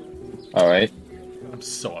 Alright. I'm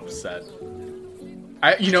so upset.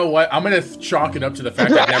 You know what? I'm gonna chalk it up to the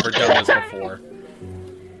fact I've never done this before.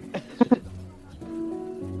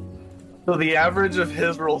 So the average of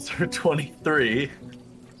his rolls are 23.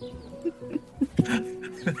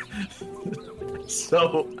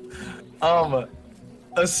 So,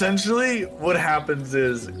 essentially what happens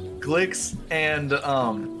is Glix and,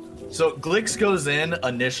 so Glix goes in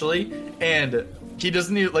initially and he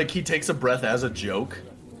doesn't even, like, he takes a breath as a joke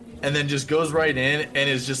and then just goes right in and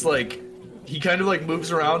is just like, he kind of like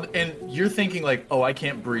moves around and you're thinking like, oh, I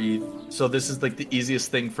can't breathe. So this is like the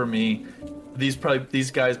easiest thing for me. These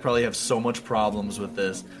guys probably have so much problems with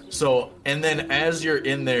this. So, and then as you're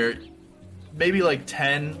in there, maybe like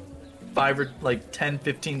 10,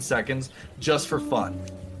 15 seconds just for fun.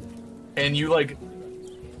 And you like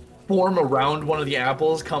form around one of the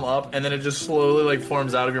apples, come up, and then it just slowly like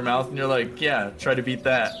forms out of your mouth and you're like, yeah, try to beat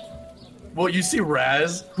that. Well, you see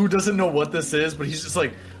Raz, who doesn't know what this is, but he's just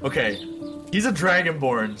like, okay, he's a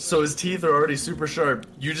dragonborn, so his teeth are already super sharp.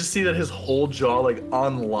 You just see that his whole jaw like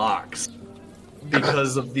unlocks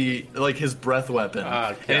because of the like his breath weapon.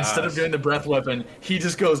 And instead of doing the breath weapon, he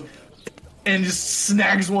just goes and just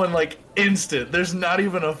snags one like instant. There's not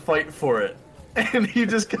even a fight for it. And he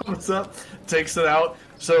just comes up, takes it out.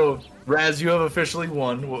 So, Raz, you have officially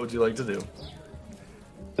won. What would you like to do?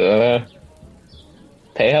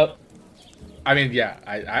 Pay up. I mean, yeah,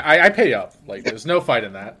 I pay up. Like, there's no fight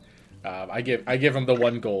in that. I give him the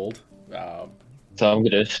 1 gold. So I'm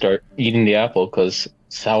gonna start eating the apple because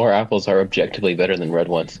sour apples are objectively better than red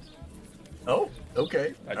ones. Oh,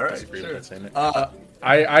 okay. I all right, disagree sure. with that statement.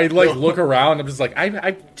 I like look around. I'm just like,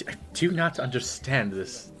 I do not understand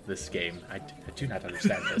this game. I do not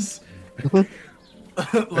understand this.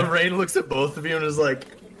 Lorraine looks at both of you and is like,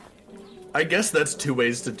 I guess that's 2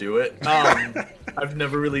 ways to do it. I've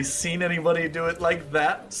never really seen anybody do it like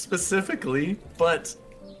that specifically, but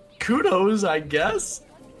kudos, I guess.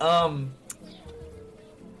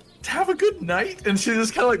 Have a good night. And she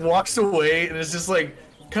just kind of like walks away and is just like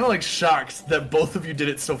kind of like shocked that both of you did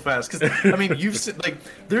it so fast. Because I mean, like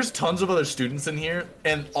there's tons of other students in here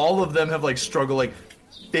and all of them have like struggled like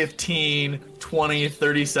 15, 20,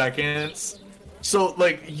 30 seconds. So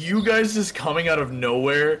like you guys just coming out of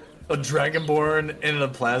nowhere, a dragonborn and a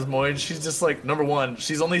plasmoid, she's just like, number one,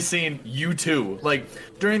 she's only seen you two. Like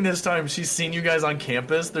during this time, she's seen you guys on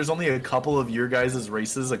campus. There's only a couple of your guys'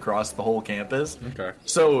 races across the whole campus. Okay.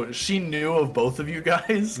 So she knew of both of you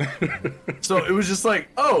guys. So it was just like,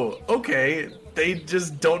 oh, okay. They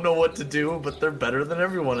just don't know what to do, but they're better than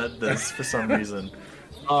everyone at this for some reason.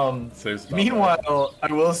 Meanwhile, I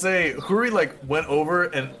will say, Huri like went over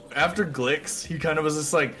and after Glix, he kind of was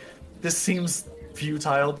just like, this seems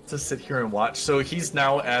futile to sit here and watch. So he's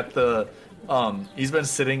now at the he's been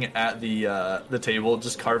sitting at the table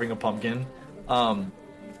just carving a pumpkin.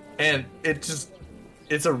 And it's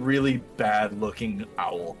a really bad looking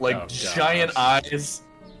owl. Like giant eyes,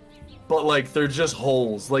 but like they're just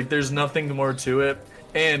holes. Like there's nothing more to it.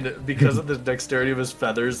 And because of the dexterity of his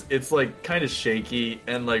feathers, it's like kind of shaky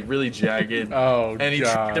and like really jagged. And he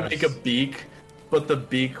tried to make a beak, but the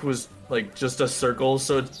beak was like just a circle,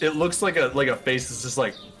 so it looks like a face that's just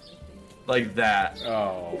like that.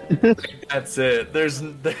 Oh, that's it. That's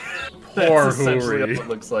essentially what it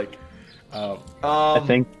looks like. I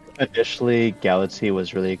think initially Galaxy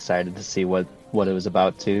was really excited to see what it was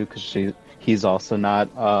about too, because he's also not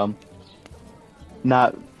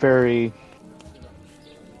very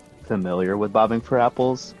familiar with bobbing for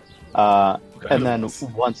apples. And then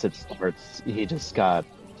once it starts, he just got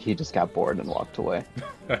bored and walked away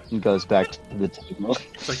and goes back to the table.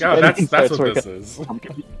 It's like, oh, that's what this is.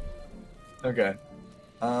 Okay.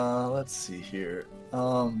 Let's see here.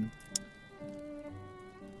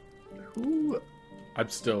 Who? I'm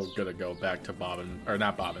still gonna go back to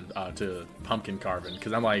to pumpkin carving,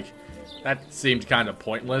 because I'm like, that seemed kind of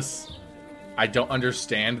pointless. I don't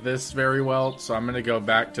understand this very well, so I'm gonna go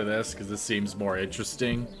back to this because this seems more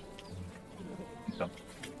interesting.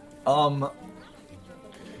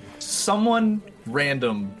 Someone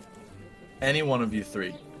random, any one of you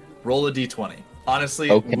three, roll a d20. Honestly,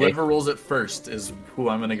 Okay. whoever rolls it first is who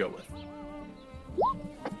I'm gonna go with.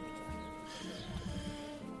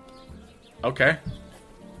 Okay.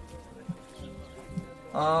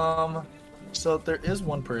 So there is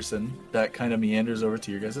one person that kind of meanders over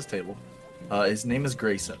to your guys' table. His name is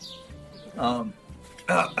Grayson.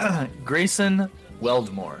 Grayson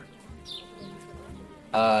Weldmore.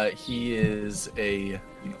 He is a...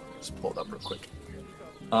 Just pull it up real quick.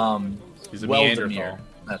 He's a Weldmere. Neanderthal.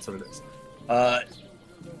 That's what it is.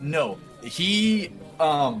 No. He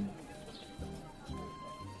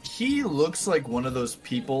looks like one of those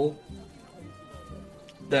people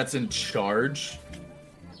that's in charge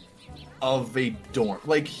of a dorm.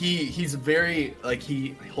 Like he's very, like,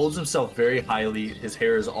 he holds himself very highly. His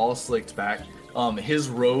hair is all slicked back. His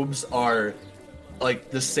robes are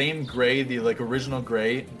like the same gray, the like original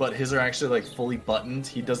gray, but his are actually like fully buttoned.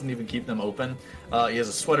 He doesn't even keep them open. He has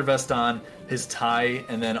a sweater vest on, his tie,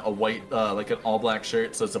 and then a white, like an all black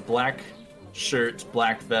shirt. So it's a black shirt,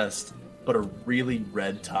 black vest, but a really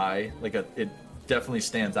red tie. It definitely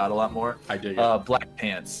stands out a lot more. I dig it. Black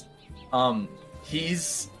pants. He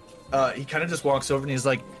kind of just walks over and he's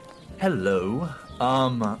like, "Hello.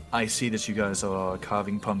 I see that you guys are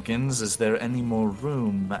carving pumpkins. Is there any more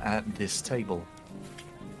room at this table?"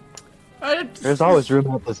 There's always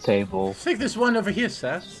room at this table. Take this one over here,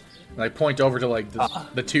 Seth. And I point over to like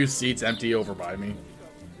the two seats empty over by me.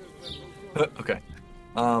 Okay.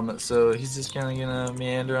 So he's just kind of gonna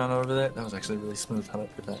meander on over there. That was actually really smooth. How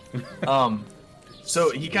about that?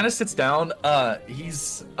 So he kind of sits down. He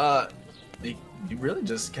really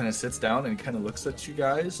just kind of sits down and kind of looks at you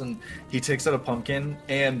guys, and he takes out a pumpkin,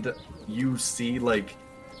 and you see like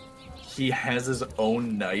he has his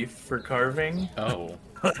own knife for carving. Oh.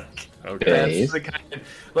 Okay. That's the kind of,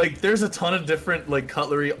 like, there's a ton of different like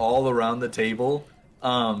cutlery all around the table.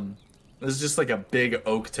 There's just like a big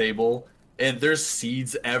oak table, and there's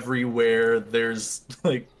seeds everywhere. There's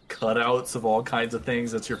like cutouts of all kinds of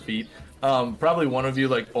things at your feet. Probably one of you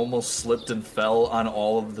like almost slipped and fell on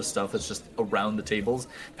all of the stuff that's just around the tables.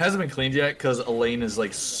 Hasn't been cleaned yet because Elaine is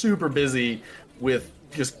like super busy with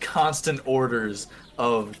just constant orders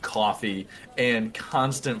of coffee and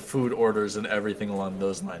constant food orders and everything along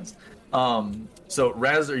those lines. So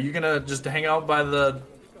Raz, are you gonna just hang out by the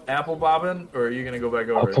apple bobbin, or are you gonna go back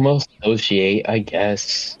over? I'll come associate, I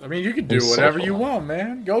guess. I mean, you can do I'm whatever so you want,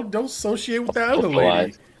 man. Go, don't associate with that other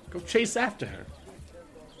lady. Go chase after her.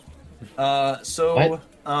 What?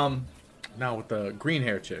 Now with the green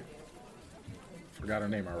hair chick. Forgot her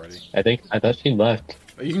name already. I thought she left.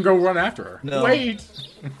 You can go run after her. No. Wait.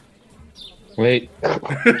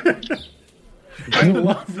 I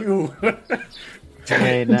love you.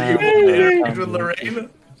 Hey, Do you now. want to interact with Lorraine?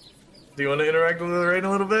 Do you want to interact with Lorraine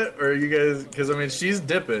a little bit, or are you guys? Because I mean, she's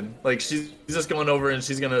dipping. Like she's just going over and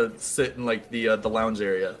she's gonna sit in like the lounge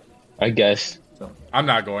area. I guess. So I'm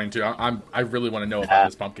not going to. I really want to know about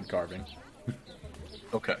this pumpkin carving.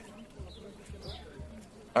 okay.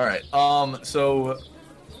 All right. So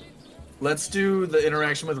let's do the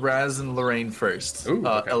interaction with Raz and Lorraine first. Ooh,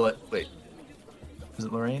 okay. Wait. Is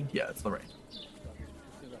it Lorraine? Yeah, it's Lorraine.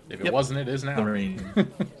 If it wasn't, it is now. Lorraine.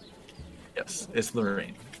 Yes, it's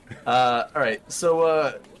Lorraine. All right.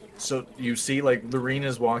 So you see, like, Lorraine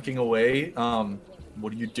is walking away.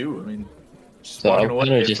 What do you do? I mean, she's So walking I'm away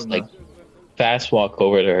gonna just from like fast walk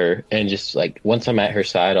over to her and just like once I'm at her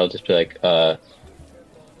side, I'll just be like,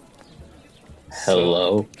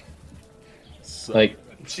 hello, So, like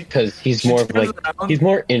because he's she more of turns like around. he's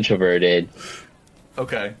more introverted.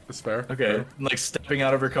 Okay. that's fair. Okay. Like stepping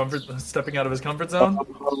out of his comfort zone.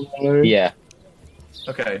 Yeah.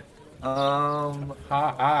 Okay. Hi.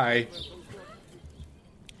 Hi.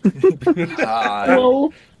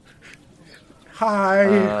 Hello.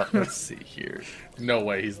 Hi. Let's see here. No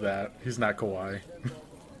way he's that. He's not kawaii.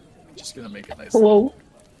 Just gonna make it nice. Hello.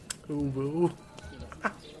 Ooh,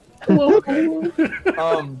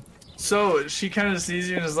 Hello. So she kind of sees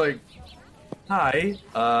you and is like, "Hi.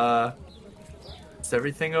 Is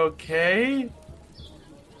everything okay?"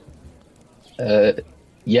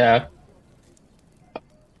 Yeah.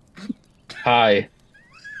 Hi.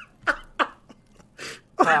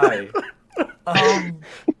 Hi.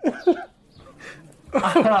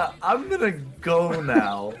 I'm gonna go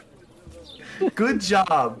now. Good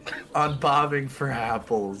job on bobbing for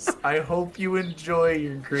apples. I hope you enjoy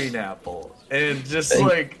your green apple. And just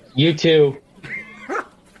like You too.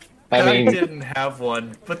 I I mean, didn't have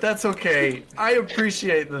one, but that's okay. I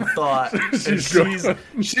appreciate the thought. And she's a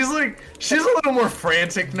little more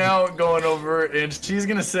frantic now going over, and she's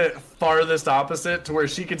gonna sit farthest opposite to where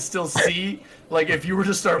she can still see. Like if you were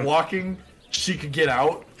to start walking, she could get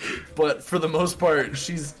out. But for the most part,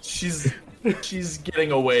 she's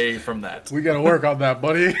getting away from that. We gotta work on that,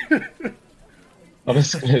 buddy. I'm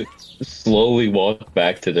just gonna slowly walk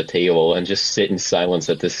back to the table and just sit in silence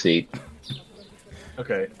at this seat.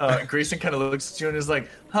 Okay. Grayson kind of looks at you and is like,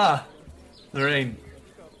 Lorraine,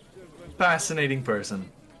 fascinating person.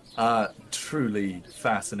 Truly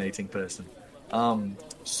fascinating person. Okay.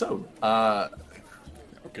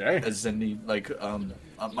 As in,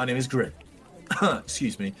 my name is Gray.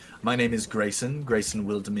 Excuse me. My name is Grayson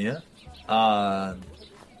Wildemere.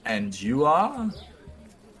 And you are?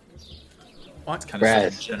 What? Kind of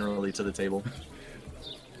Raz. said generally to the table.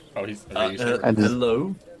 Oh, he's.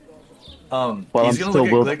 Hello. While He's I'm gonna still look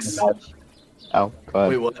at wielding Glix. the knife. Oh, go ahead.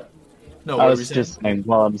 Wait, what? No, I what was were you just saying,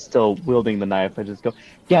 while I'm still wielding the knife, I just go,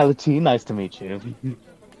 Galaxy, nice to meet you.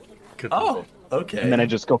 Oh, okay. And then I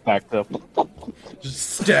just go back to,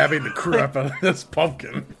 just stabbing the crap out of this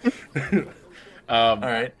pumpkin. All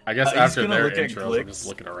right. I guess He's after gonna their look at intros, I'm Glix. just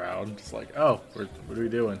looking around, just like, oh, what are we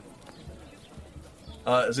doing?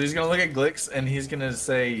 So he's gonna look at Glix and he's gonna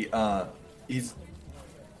say,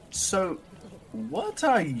 So, what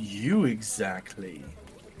are you exactly?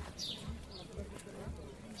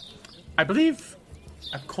 I believe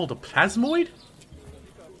I'm called a plasmoid.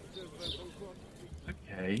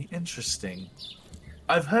 Okay, interesting.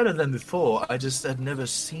 I've heard of them before. I just had never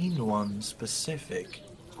seen one specific.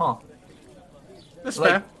 Huh. That's Like-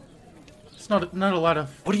 fair. It's not a lot of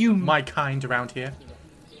What are you? my kind around here.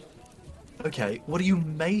 Okay, what are you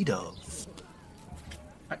made of?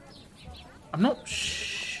 I'm not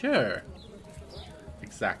sure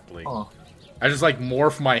exactly. Oh, I just like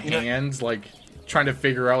morph my know- hands, like trying to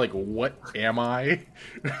figure out like what am I.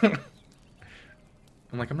 I'm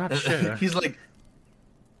not sure. he's like,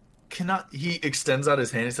 he extends out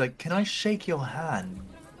his hand. He's like, can I shake your hand?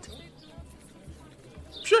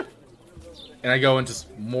 Sure. And I go and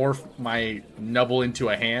just morph my nubble into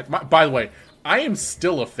a hand. By the way, I am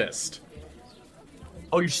still a fist.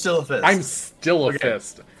 Oh, you're still a fist. I'm still a Okay.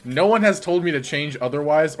 fist. No one has told me to change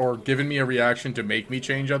otherwise or given me a reaction to make me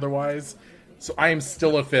change otherwise. So I am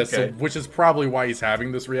still a fist, Okay. which is probably why he's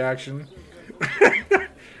having this reaction.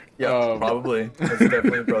 Yeah, probably. That's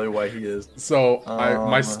definitely probably why he is. So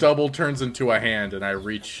my stubble turns into a hand, and I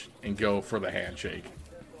reach and go for the handshake.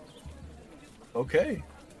 Okay.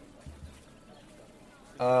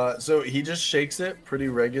 So he just shakes it pretty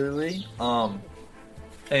regularly.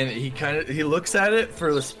 And he looks at it for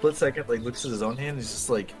a split second, like looks at his own hand. He's just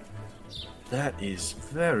like, that is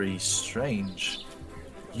very strange.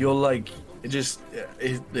 You're like,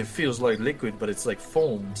 it feels like liquid, but it's like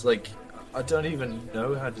formed. Like, I don't even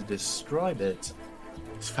know how to describe it.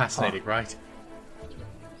 It's fascinating, right?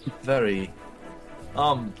 Very.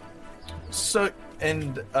 So,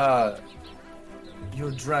 and,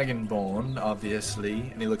 you're Dragonborn, obviously.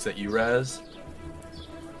 And he looks at you, Raz.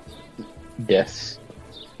 Yes.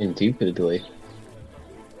 Indubitably.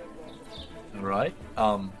 Right.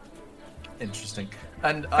 Interesting.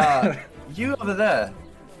 And, you over there,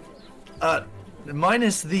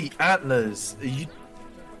 minus the antlers,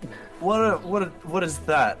 what is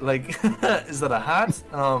that? Like, is that a hat?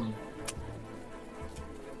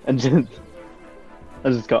 and just, I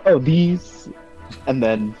just go, oh, these, and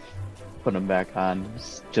then put them back on.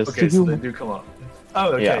 Just Okay, to so they you. do come off.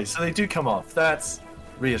 Oh, okay, Yeah. so they do come off. That's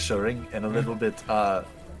reassuring and a little bit, I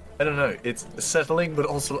don't know, it's settling but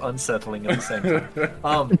also unsettling at the same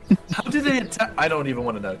time. How do they attack? I don't even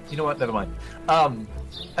want to know. You know what? Never mind.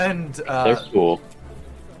 They're cool.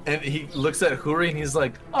 And he looks at Huri and he's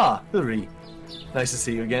like, Huri, nice to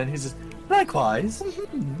see you again. He says, likewise.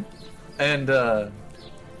 And,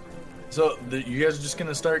 so you guys are just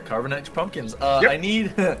gonna start carving extra pumpkins. Yep. I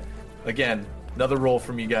need, again, another roll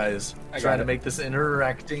from you guys. I got Trying to it. make this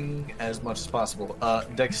interacting as much as possible.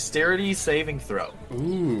 Dexterity saving throw.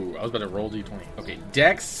 Ooh, I was about to roll d20. Okay,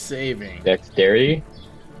 Dex saving. Dexterity?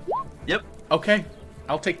 Yep. Okay,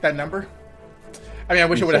 I'll take that number. I mean, I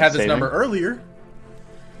wish You I would have said had this saving? number earlier.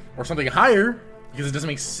 Or something higher, because it doesn't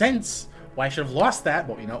make sense why why I should have lost that,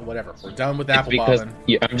 but whatever. We're done with It's apple because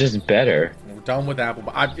bobbing. I'm just better. We're done with apple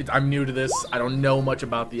bobbing. I'm new to this. I don't know much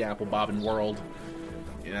about the apple bobbing world.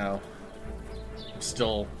 I'm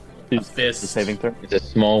still a fist. The saving throw. It's a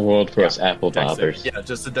small world for us apple bobbers. Yeah,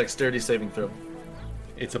 just a dexterity saving throw.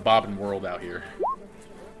 It's a bobbing world out here.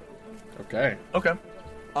 Okay. Okay.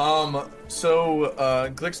 So,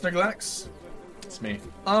 Glix Neglex, It's me.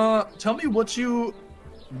 tell me what you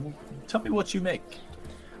make.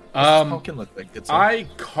 What's the pumpkin look like? I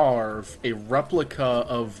carve a replica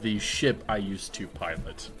of the ship I used to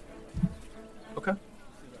pilot. Okay.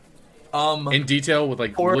 In detail with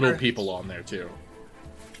like For- little people on there too.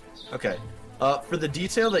 Okay. For the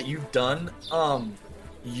detail that you've done,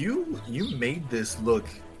 you made this look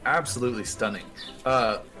absolutely stunning.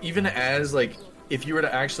 Even as like if you were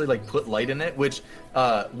to actually like put light in it, which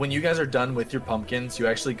when you guys are done with your pumpkins, you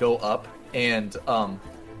actually go up and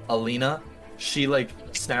Alina, she like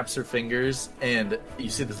snaps her fingers and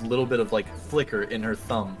you see this little bit of like flicker in her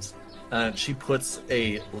thumbs. She puts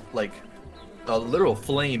a literal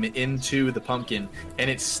flame into the pumpkin,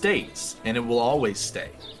 and it stays, and it will always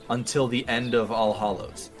stay until the end of All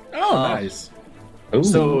Hallows. Oh, nice. Ooh.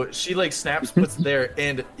 So she like snaps, puts it there,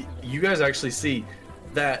 and you guys actually see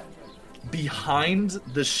that behind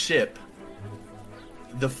the ship,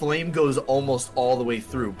 the flame goes almost all the way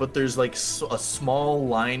through, but there's like a small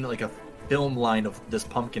line, like a film line of this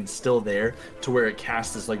pumpkin still there, to where it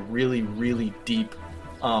casts this like really, really deep,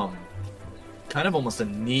 kind of almost a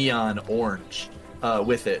neon orange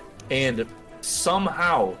with it. And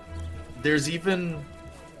somehow there's even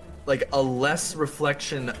like a less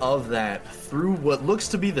reflection of that through what looks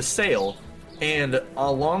to be the sail, and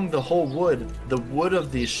along the whole wood, the wood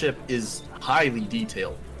of the ship is highly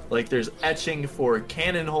detailed. Like there's etching for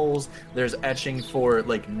cannon holes, there's etching for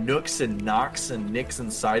like nooks and knocks and nicks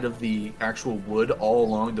inside of the actual wood all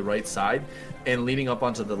along the right side, and leading up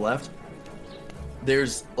onto the left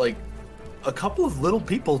there's like a couple of little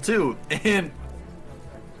people too, and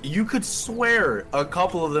you could swear a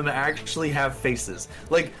couple of them actually have faces.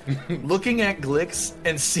 Like looking at Glix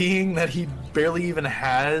and seeing that he barely even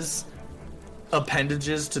has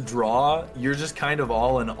appendages to draw, you're just kind of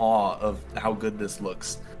all in awe of how good this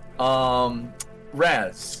looks.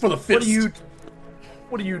 Raz, For the fist.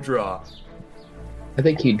 What do you draw? I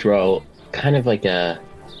think he'd draw kind of like a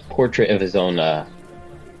portrait of his own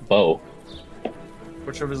bow.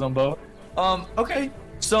 Portrait of his own bow. Okay,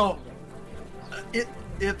 so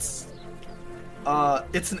it's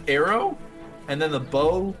an arrow, and then the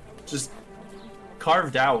bow just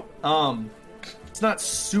carved out. It's not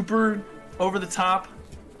super over the top.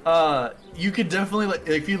 You could definitely, like,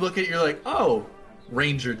 if you look at it, you're like, oh,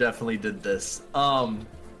 Ranger definitely did this.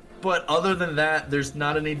 But other than that, there's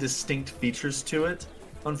not any distinct features to it,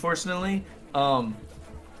 unfortunately.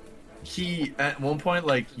 He, at one point,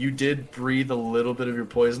 like, you did breathe a little bit of your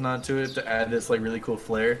poison onto it to add this, like, really cool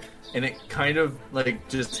flair, and it kind of, like,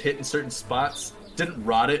 just hit in certain spots. Didn't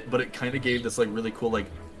rot it, but it kind of gave this, like, really cool, like,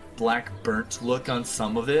 black burnt look on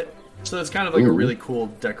some of it. So it's kind of like a really cool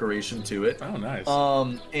decoration to it. Oh, nice.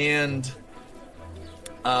 And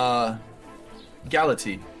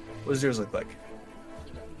Galati, what does yours look like?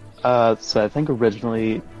 So I think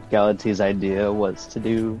originally Galati's idea was to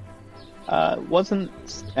do wasn't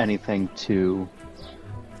anything too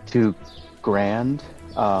grand.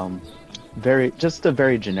 Just a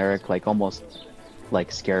very generic, like almost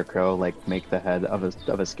like scarecrow, like make the head of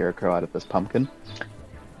a scarecrow out of this pumpkin.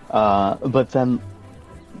 But then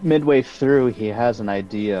midway through, he has an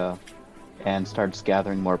idea and starts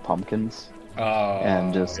gathering more pumpkins,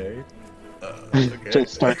 and just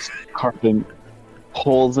just starts carving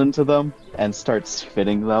holes into them and starts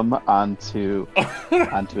fitting them onto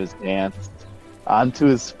his dance, onto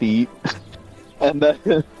his feet, and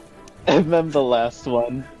then the last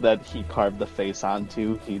one that he carved the face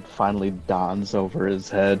onto, he finally dons over his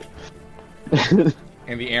head.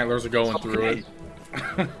 And the antlers are going through it.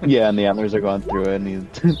 Yeah, and the antlers are going through it, and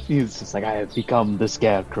he's just like, I have become the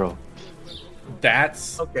scarecrow.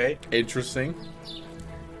 That's Okay. interesting.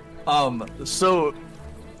 So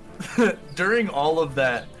during all of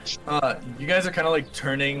that, you guys are kind of like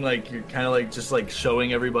turning, like you're kind of like just like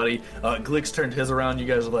showing everybody. Glix turned his around. You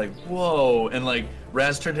guys are like, whoa, and like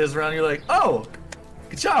Raz turned his around. You're like, oh,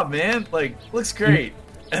 good job, man. Like, looks great.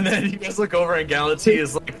 And then you guys look over, and Galati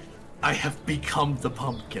is like, I have become the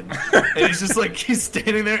pumpkin. And he's just like, he's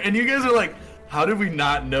standing there, and you guys are like, how did we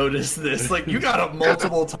not notice this? Like, you got up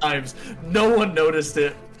multiple times. No one noticed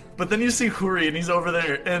it. But then you see Huri, and he's over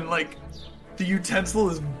there, and like, the utensil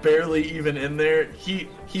is barely even in there. He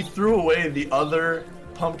threw away the other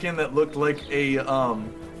pumpkin that looked like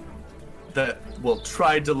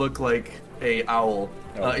tried to look like a owl.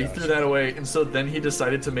 Oh, He gosh. threw that away, and so then he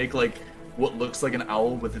decided to make like what looks like an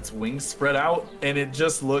owl with its wings spread out, and it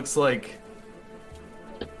just looks like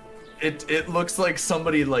it looks like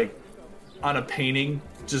somebody like on a painting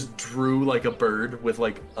just drew like a bird with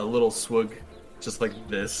like a little swug just like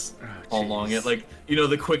this all along it, like, you know,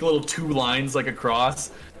 the quick little 2 lines like across,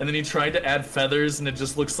 and then he tried to add feathers and it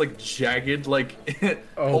just looks like jagged, like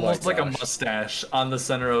almost like a mustache on the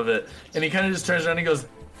center of it, and he kind of just turns around and he goes,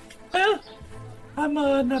 well, I'm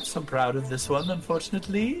not so proud of this one,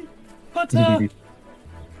 unfortunately, but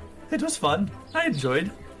it was fun. I enjoyed.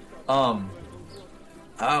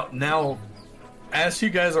 Now, as you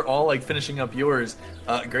guys are all like finishing up yours,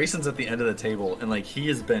 Grayson's at the end of the table, and like he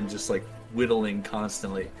has been just like whittling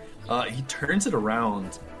constantly. He turns it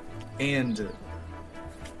around, and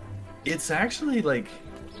it's actually like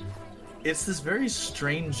it's this very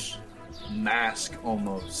strange mask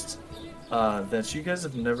almost that you guys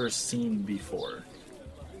have never seen before.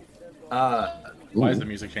 Why is the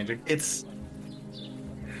music changing? It's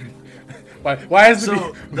Why is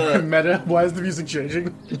So, the meta? Why is the music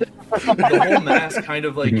changing? the whole mask kind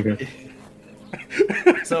of like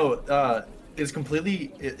so it's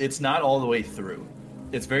completely it's not all the way through.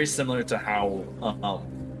 It's very similar to how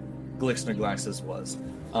Glixner Glaxus was,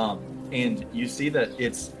 and you see that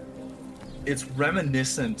it's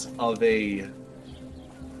reminiscent of a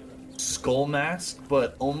skull mask,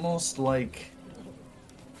 but almost like,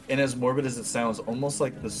 and as morbid as it sounds, almost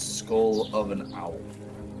like the skull of an owl,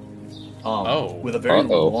 with a very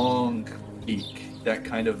long beak that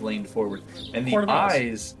kind of leaned forward, and the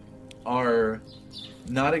eyes are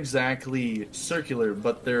not exactly circular,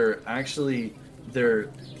 but they're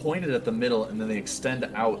pointed at the middle, and then they extend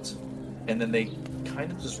out, and then they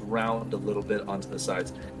kind of just round a little bit onto the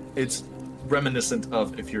sides. It's reminiscent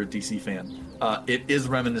of, if you're a DC fan, it is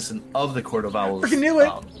reminiscent of the Court of Owls Freaking knew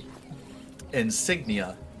it!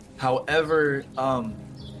 insignia. However, I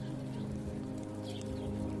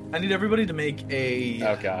need everybody to make a...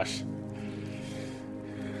 Oh gosh.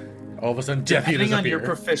 All of a sudden, Jeffy Depending on your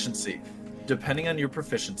disappear. proficiency,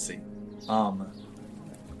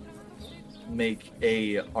 make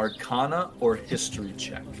a Arcana or History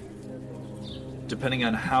check. Depending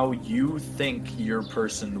on how you think your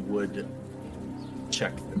person would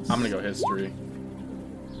check this. I'm gonna go history.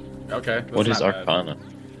 Okay. that's What is not bad. Arcana?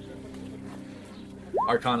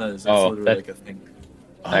 Arcana is Oh, literally that- like a thing.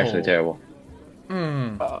 Actually terrible.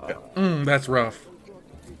 That's rough.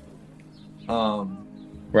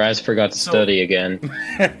 Raz forgot to So- study again.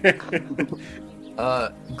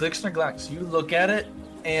 Glixner Glax, you look at it,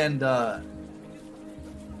 and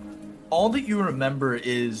all that you remember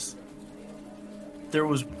is there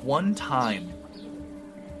was one time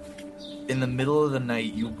in the middle of the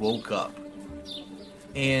night you woke up,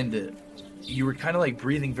 and you were kind of like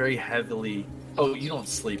breathing very heavily. Oh, you don't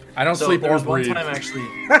sleep. I don't So sleep there or was one breathe. time actually.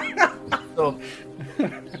 So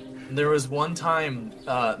there was one time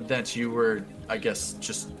that you were, I guess,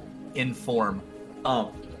 just in form,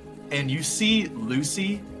 and you see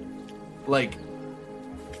Lucy, like,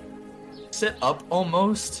 sit up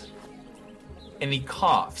almost, and he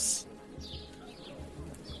coughs.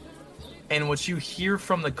 And what you hear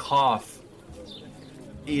from the cough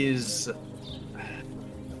is,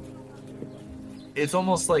 it's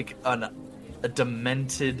almost like a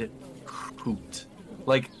demented hoot,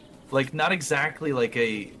 like not exactly like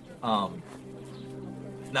a not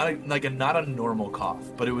a normal cough,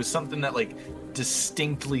 but it was something that like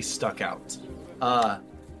distinctly stuck out.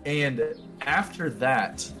 And after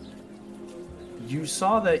that, you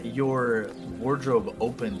saw that your wardrobe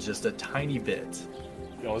opened just a tiny bit.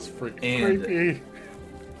 Yo, it's freaking And- creepy.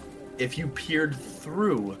 If you peered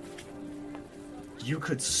through, you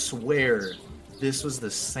could swear this was the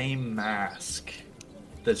same mask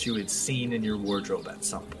that you had seen in your wardrobe at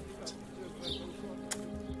some point.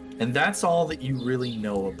 And that's all that you really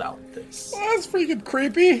know about this. That's freaking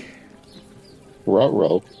creepy.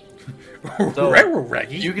 Ruh-roh. So,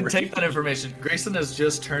 Reggie. you can take that information. Grayson has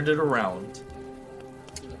just turned it around.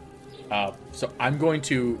 So I'm going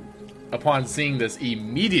to, upon seeing this,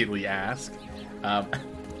 immediately ask,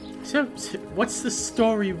 so what's the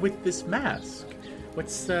story with this mask?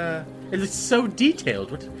 What's it's so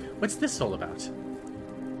detailed. What's this all about?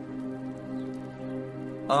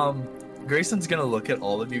 Grayson's gonna look at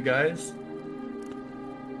all of you guys.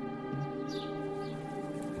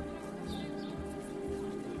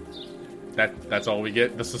 That's all we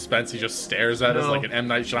get. The suspense. He just stares at us No. like an M.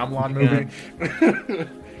 Night Shyamalan movie.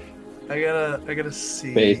 I gotta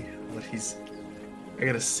see Wait. what he's. I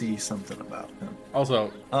gotta see something about him.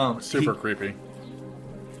 Also, super he- creepy.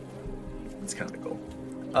 It's kind of cool.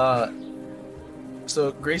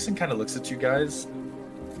 So Grayson kind of looks at you guys,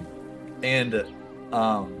 and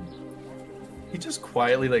he just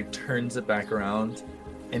quietly like turns it back around,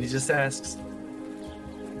 and he just asks,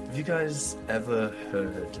 "Have you guys ever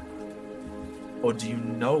heard, or do you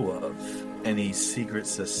know of any secret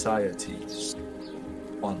societies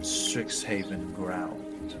on Strixhaven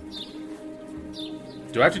ground?"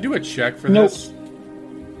 Do I have to do a check for Nope. this?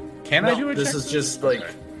 Can I do a check? This is just like,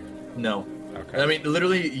 no. Okay. I mean,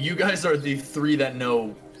 literally, you guys are the three that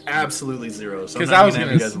know absolutely zero. So I'm 'Cause not I was gonna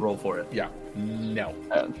have gonna you guys roll for it. Yeah. No.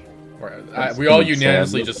 Uh, We all Say,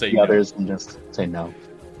 unanimously look just at say the no. others and just say no.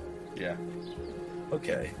 Yeah.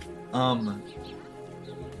 Okay.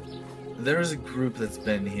 There is a group that's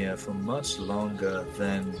been here for much longer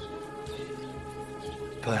than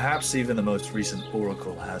perhaps even the most recent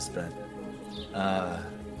Oracle has been.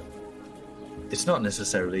 It's not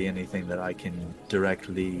necessarily anything that I can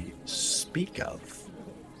directly speak of,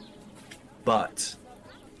 but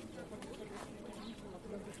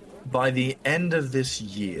by the end of this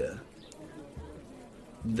year,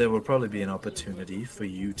 there will probably be an opportunity for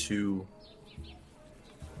you to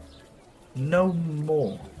know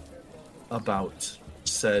more about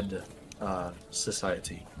said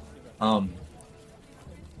society. I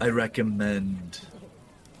recommend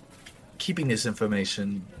keeping this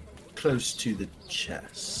information close to the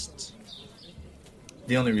chest.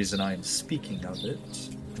 The only reason I am speaking of it,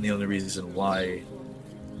 and the only reason why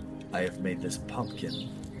I have made this pumpkin,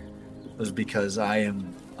 was because I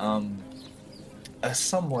am a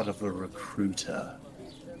somewhat of a recruiter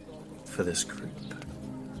for this group.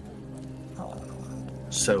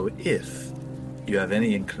 So if you have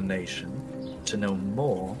any inclination to know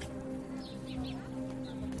more,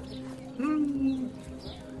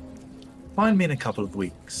 find me in a couple of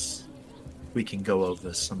weeks. We can go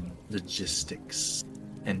over some logistics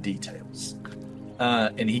and details.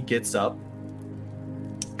 And he gets up,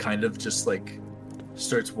 kind of just like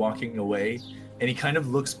starts walking away, and he kind of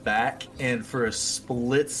looks back, and for a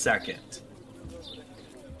split second,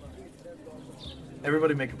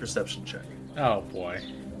 everybody make a perception check. Oh boy.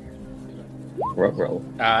 Roll.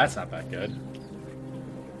 That's not that good.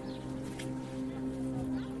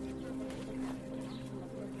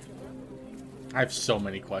 I have so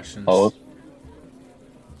many questions. Oh.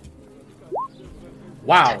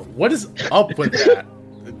 Wow, what is up with that?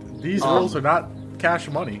 These rolls are not cash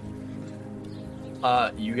money.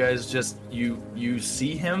 You guys just you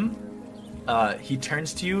see him. He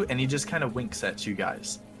turns to you and he just kind of winks at you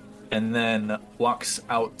guys, and then walks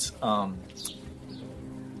out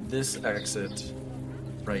this exit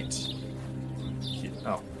right here.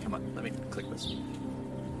 Oh, come on, let me click this.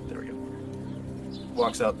 There we go.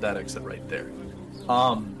 Walks out that exit right there.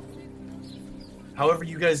 However,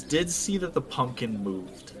 you guys did see that the pumpkin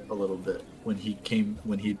moved a little bit when he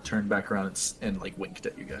turned back around and like winked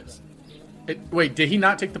at you guys. Wait, did he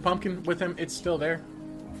not take the pumpkin with him? It's still there?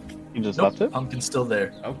 You just Nope, left it? pumpkin's still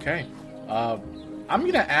there. Okay. I'm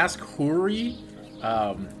gonna ask Huri.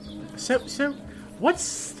 So,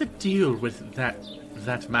 what's the deal with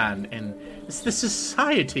that man and it's the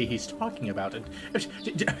society he's talking about? And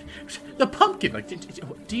the pumpkin. Like,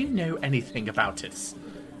 do you know anything about it?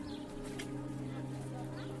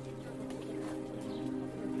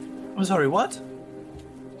 I'm sorry, what?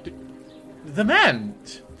 The man,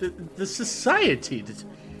 the society.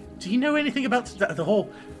 Do you know anything about the whole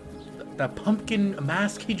the pumpkin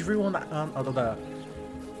mask he drew on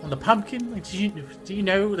the pumpkin? Like, do you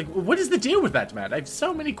know, like, what is the deal with that man? I have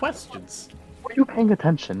so many questions. Were you paying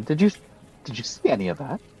attention? Did you see any of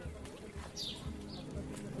that?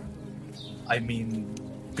 I mean,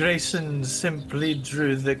 Grayson simply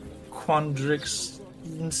drew the Quandrix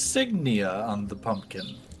insignia on the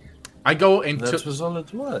pumpkin. I go That was all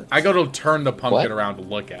it was. I go to turn the pumpkin What? around to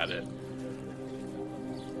look at it.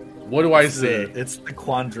 What do I see? It's the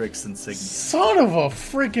Quandrix insignia. Son of a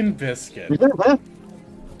freaking biscuit.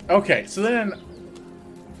 Okay, so then,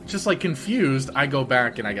 just like confused, I go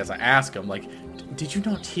back and I guess I ask him, like, did you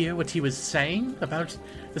not hear what he was saying about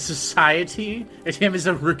the society and him as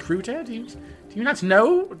a recruiter? Do you not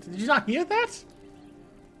know? Did you not hear that?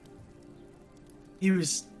 He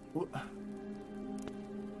was...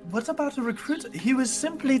 What about a recruiter? He was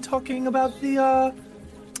simply talking about the,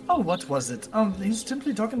 Oh, what was it? He was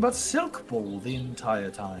simply talking about Silk Ball the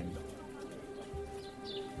entire time.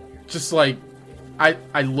 Just like,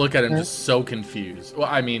 I look at him just so confused. Well,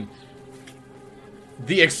 I mean,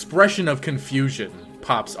 the expression of confusion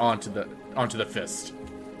pops onto the fist.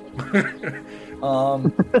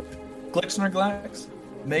 Glixner Glax,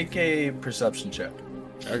 make a perception check.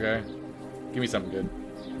 Okay, give me something good.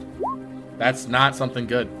 That's not something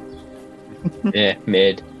good. Yeah,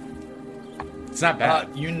 mid. It's not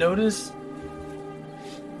bad. You notice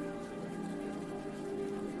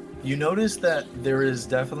that there is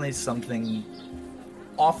definitely something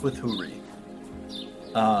off with Huri.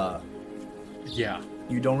 Yeah.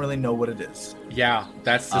 You don't really know what it is. Yeah,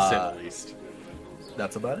 that's to say the least.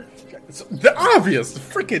 That's about it. It's the obvious,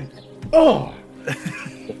 freaking. Oh.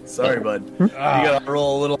 Sorry, bud. You gotta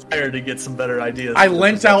roll a little higher to get some better ideas. I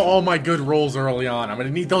lent out all my good rolls early on. I'm gonna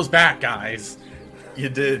need those back, guys. You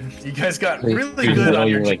did. You guys got really good on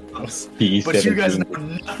your jobs, but you guys know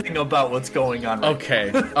nothing about what's going on. Right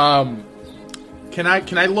Okay. Can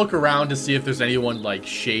I look around to see if there's anyone like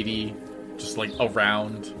shady, just like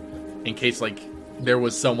around, in case like there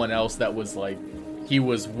was someone else that was like he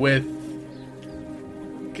was with.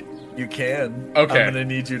 You can. Okay. I'm gonna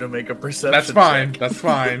need you to make a perception. That's fine. check. That's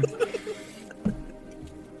fine.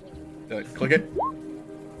 Click it.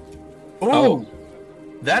 Ooh, Oh.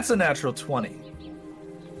 That's a natural 20.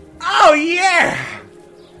 Oh yeah.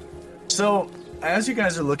 So, as you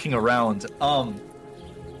guys are looking around,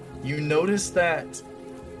 you notice that,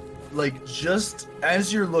 like, just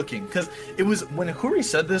as you're looking, because it was, when Huri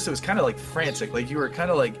said this, it was kind of, like, frantic. Like, you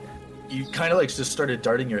kind of, like, just started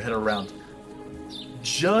darting your head around.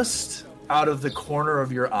 Just out of the corner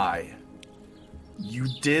of your eye, you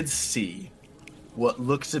did see what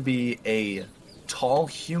looked to be a tall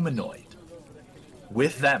humanoid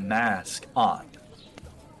with that mask on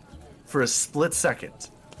for a split second.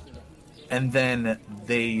 And then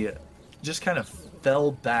they just kind of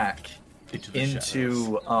fell back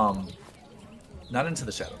into not into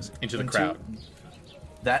the shadows. Into the crowd.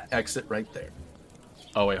 That exit right there.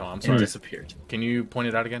 Oh wait, hold on. I'm And sorry. disappeared. Can you point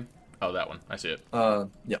it out again? Oh, that one. I see it.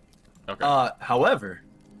 Yep. Okay. However,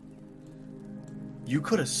 you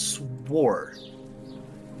could have swore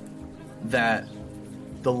that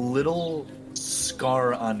the little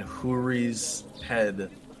scar on Huri's head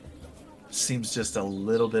seems just a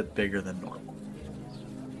little bit bigger than normal.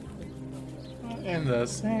 In the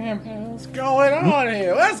same house. Going on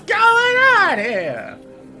here? What's going on here?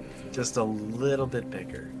 Just a little bit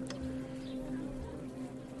bigger.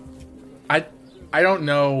 I don't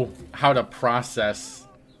know how to process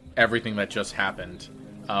everything that just happened.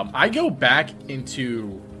 I go back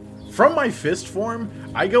into, from my fist form,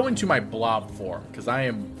 I go into my blob form because I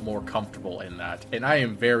am more comfortable in that, and I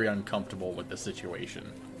am very uncomfortable with the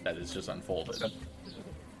situation that has just unfolded.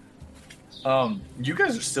 You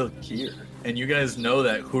guys are still here, and you guys know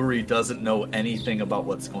that Huri doesn't know anything about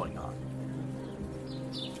what's going on.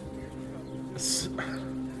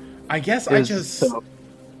 I guess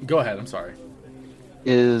go ahead. I'm sorry.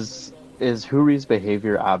 Is Huri's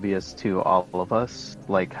behavior obvious to all of us?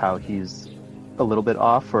 Like how he's a little bit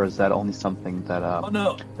off, or is that only something that Oh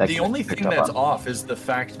no, that the can only pick thing up that's on? off is the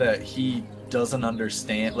fact that he doesn't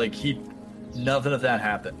understand. Like nothing of that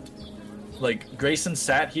happened. Like Grayson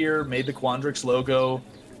sat here, made the Quandrix logo,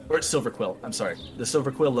 or Silverquill. I'm sorry, the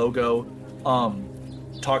Silverquill logo.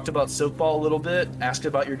 Talked about Silkball a little bit, asked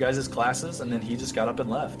about your guys' classes, and then he just got up and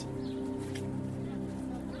left.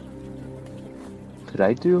 Could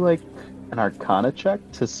I do like an Arcana check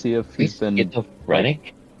to see if he's been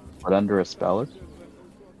Schizophrenic? put under a spell?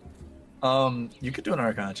 You could do an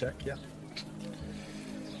Arcana check, yeah.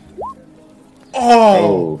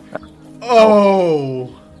 Oh!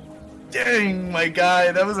 Oh! Dang, my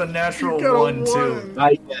guy, that was a natural You got a 1 too.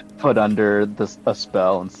 I get put under a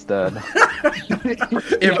spell instead.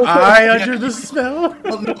 If I under the spell?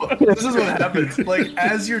 Well, no, this is what happens. Like,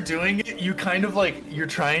 as you're doing it, you kind of like, you're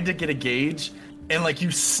trying to get a gauge, and like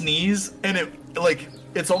you sneeze, and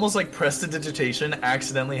it's almost like prestidigitation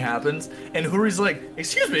accidentally happens, and Huri's like,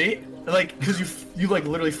 excuse me, and like, because you like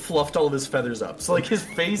literally fluffed all of his feathers up. So like his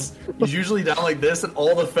face is usually down like this, and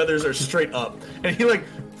all the feathers are straight up, and he like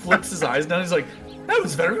flips his eyes down. He's like, that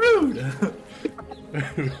was very rude.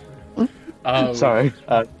 Sorry,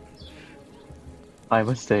 my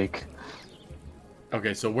mistake.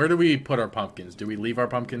 Okay, so where do we put our pumpkins? Do we leave our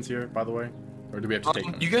pumpkins here, by the way? Or do we have to take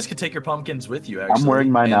them? You guys could take your pumpkins with you, actually. I'm wearing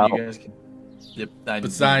mine and out. You guys can... Yep.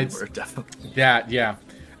 Besides definitely. that, yeah.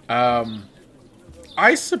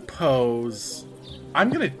 I suppose I'm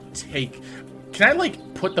going to take... Can I,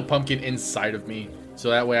 like, put the pumpkin inside of me? So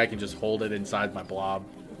that way I can just hold it inside my blob?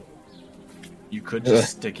 You could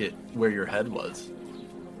just stick it where your head was.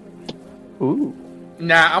 Ooh.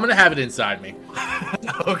 Nah, I'm going to have it inside me.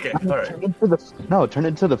 Okay, alright. Turn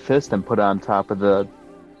into the fist and put it on top of the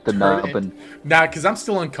nub and Nah, because I'm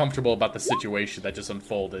still uncomfortable about the situation that just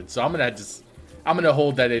unfolded. So I'm gonna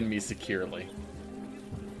hold that in me securely.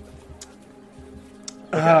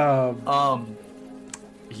 Okay.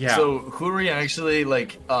 Yeah. So Huri actually,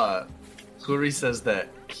 Huri says that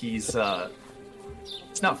he's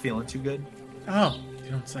not feeling too good. Oh,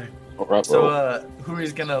 you don't say. So,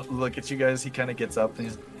 Huri's gonna look at you guys. He kind of gets up and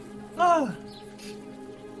he's, I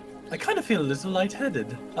kind of feel a little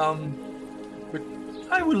lightheaded.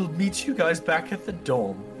 I will meet you guys back at the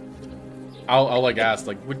dorm. I'll like ask,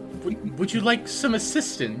 like, would you like some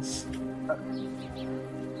assistance?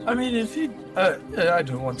 I mean, if you, I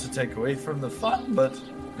don't want to take away from the fun, but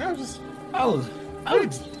No, just I'll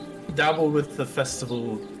dabble with the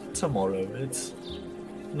festival tomorrow. It's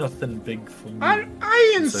nothing big for me.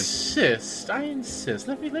 I insist. I insist.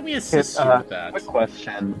 Let me assist you with that. Quick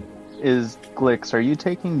question: Is Glix? Are you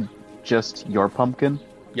taking just your pumpkin?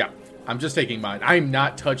 Yeah, I'm just taking mine. I'm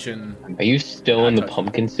not touching. Are you still in the touching.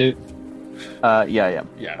 pumpkin suit? Yeah, I am.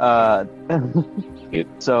 Yeah.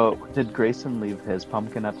 So, did Grayson leave his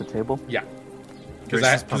pumpkin at the table? Yeah.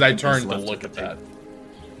 Because I turned to look at that.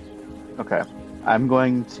 Okay. I'm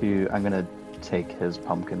gonna take his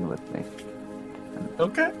pumpkin with me.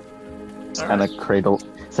 Okay. And a cradle.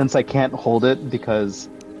 Since I can't hold it because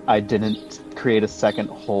I didn't create a second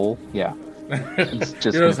hole, yeah. It's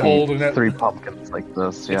just, You're just gonna be holding it. 3 pumpkins like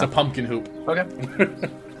this, yeah. It's a pumpkin hoop. Okay.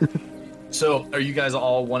 So, are you guys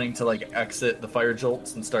all wanting to like exit the fire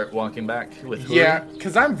jolts and start walking back with Huri? Yeah,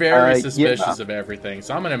 because I'm very suspicious yeah. of everything,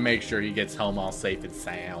 so I'm gonna make sure he gets home all safe and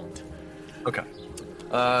sound. Okay.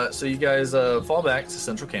 So you guys fall back to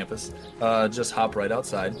Central Campus. Just hop right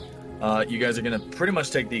outside. You guys are gonna pretty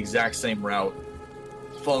much take the exact same route,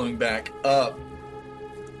 following back.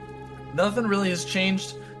 Nothing really has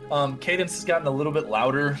changed. Cadence has gotten a little bit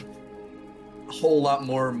louder. A whole lot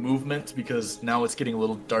more movement because now it's getting a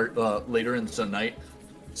little dark later into the night.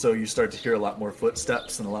 So you start to hear a lot more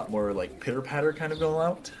footsteps and a lot more like pitter patter kind of going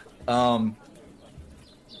out.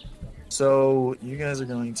 So you guys are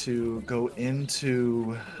going to go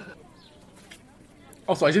into.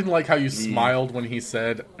 Also, I didn't like how you smiled when he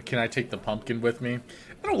said, "Can I take the pumpkin with me?"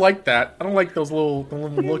 I don't like that. I don't like the little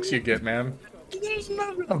looks you get, man. There's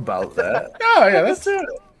nothing about that. Oh yeah, that's it.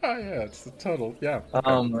 Oh yeah, it's the total. Yeah.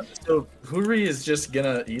 So Huri is just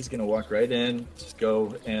he's gonna walk right in, just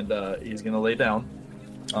go and he's gonna lay down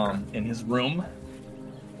in his room.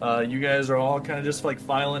 You guys are all kind of just like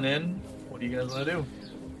filing in. What do you guys want to do?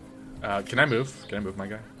 Can I move? Can I move my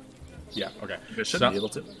guy? Yeah. Okay. You should So, be able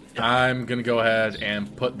to. I'm gonna go ahead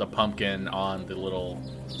and put the pumpkin on the little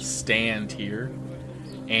stand here,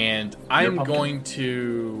 and I'm pumpkin? going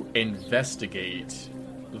to investigate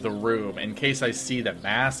the room in case I see the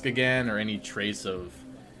mask again or any trace of,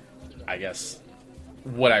 I guess,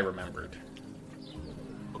 what I remembered.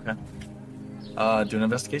 Okay. Do an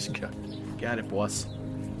investigation check. Got it, boss.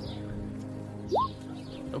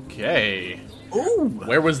 Okay. Ooh.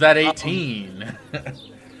 Where was that 18?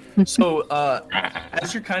 So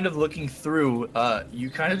as you're kind of looking through, you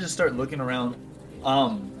kind of just start looking around.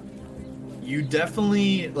 You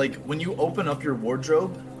definitely like when you open up your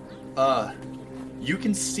wardrobe, you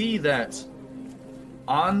can see that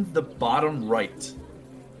on the bottom right,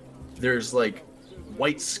 there's like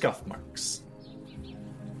white scuff marks.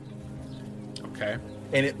 Okay.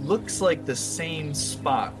 And it looks like the same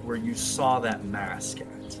spot where you saw that mask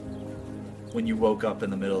at when you woke up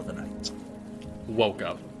in the middle of the night. Woke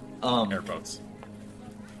up. Air quotes.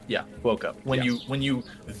 Yeah, woke up. When you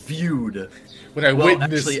viewed. When I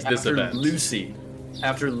witnessed actually, this after event.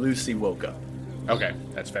 After Lucy woke up. Okay,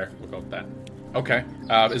 that's fair. We'll go with that. Okay.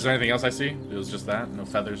 Is there anything else I see? It was just that? No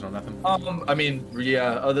feathers, no nothing? I mean, yeah,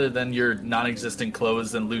 other than your non-existent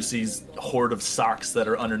clothes and Lucy's hoard of socks that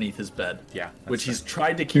are underneath his bed. Yeah. Which fair. he's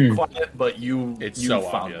tried to keep quiet, but you so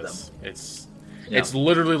found obvious. them. It's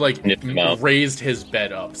literally like Nipped him out. raised his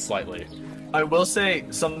bed up slightly. I will say,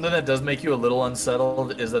 something that does make you a little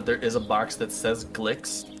unsettled is that there is a box that says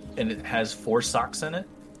Glix, and it has 4 socks in it.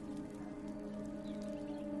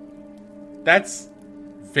 That's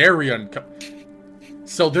very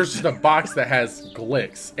So there's just a box that has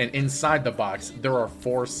Glix, and inside the box there are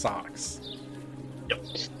 4 socks. Yep.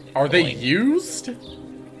 Are they used?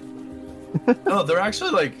 No, they're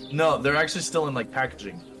actually still in like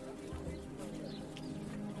packaging.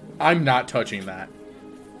 I'm not touching that.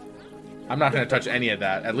 I'm not going to touch any of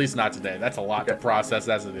that. At least not today. That's a lot to process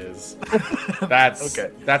as it is. That's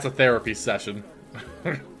Okay. That's a therapy session.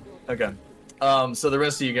 Okay. So the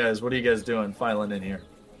rest of you guys, what are you guys doing filing in here?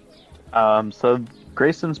 So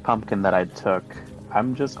Grayson's pumpkin that I took,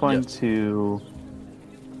 I'm just going to.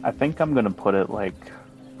 I think I'm gonna put it like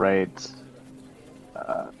right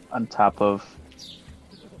on top of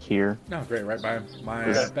here. No, great, right by my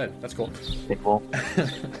bed. That's cool. Table.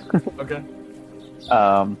 Okay.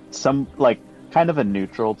 Some like kind of a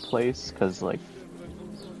neutral place because like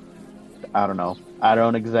I don't know. I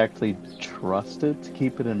don't exactly trust it to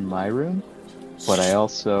keep it in my room. but I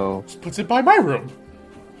also... Just puts it by my room.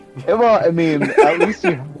 Well, I mean, at least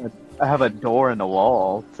I have a door and a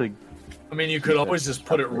wall to... I mean, you could always just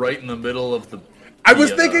put it right in the middle of the... I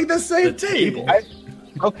was thinking the same thing. table.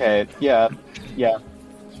 Okay, yeah.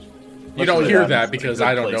 You don't hear that It's a because good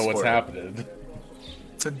I don't place know what's for it. happening.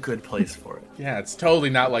 It's a good place for it. Yeah, it's totally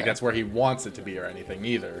not like that's where he wants it to be or anything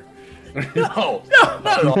either. No, No,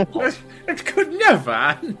 not at all. It could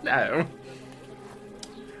never. No.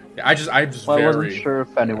 Yeah, I'm just Well, I very. wasn't sure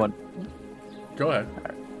if anyone... Go ahead.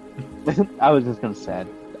 I was just gonna say,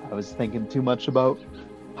 I was thinking too much about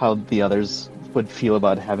how the others would feel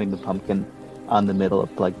about having the pumpkin on the middle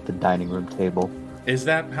of, like, the dining room table. Is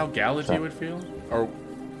that how Galagy would feel? Or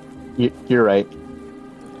You're right.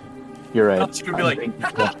 You're right. Else you would be like,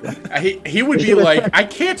 he would be like, I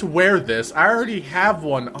can't wear this. I already have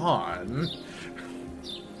one on.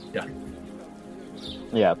 yeah.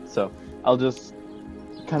 Yeah, so I'll just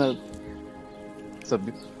kind of... So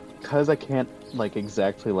because I can't, like,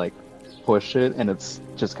 exactly, like, push it and it's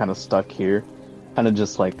just kind of stuck here, kind of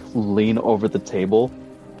just, like, lean over the table,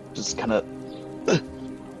 just kind of...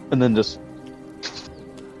 And then just...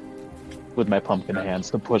 with my pumpkin hands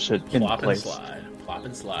to push it in Plop and place. slide. Plop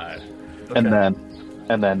and slide.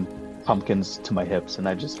 And then pumpkins to my hips, and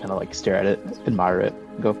I just kind of, like, stare at it, admire it,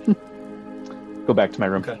 and go, go back to my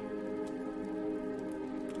room. Okay.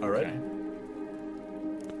 All right.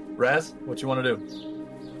 Raz, what you want to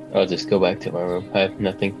do? I'll just go back to my room. I have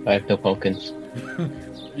nothing. I have no pumpkins.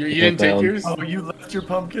 You didn't take yours? Oh, you left your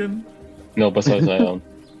pumpkin? No, besides my own.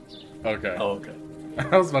 Okay. Oh, okay.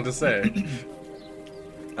 I was about to say.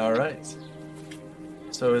 All right.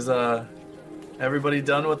 So is everybody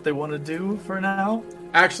done what they want to do for now?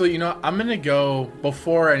 Actually, you know, I'm gonna go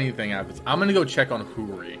before anything happens. I'm gonna go check on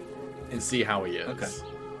Huri and see how he is. Okay.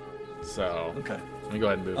 So Okay. let me go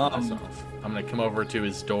ahead and move myself. I'm gonna come over to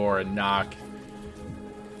his door and knock.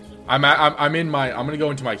 I'm gonna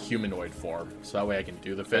go into my humanoid form, so that way I can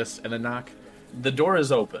do the fist and then knock. The door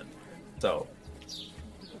is open. So.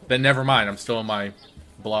 Then never mind. I'm still in my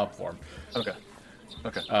blob form. Okay.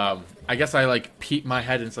 Okay. I guess I like peep my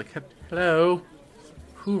head and it's like, hello,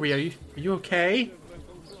 Huri, are you okay?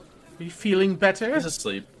 Are you feeling better? He's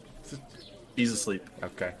asleep. He's asleep.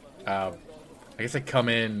 Okay. I guess I come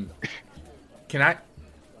in. Can I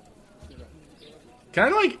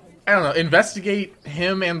like, I don't know, investigate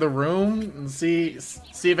him and the room and see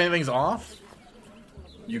if anything's off?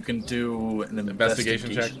 You can do an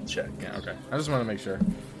Investigation check. Yeah, okay. I just want to make sure.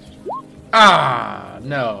 Ah,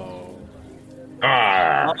 no.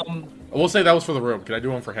 We'll say that was for the room. Can I do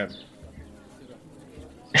one for him?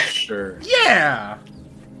 Sure. Yeah!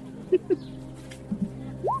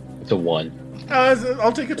 It's a 1.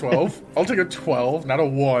 I'll take a 12. I'll take a 12, not a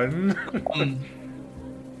 1.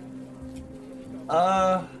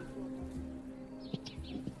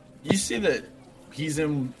 You see that he's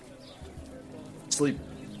in sleep.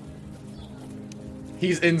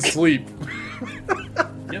 He's in sleep.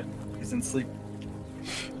 Yep, he's in sleep.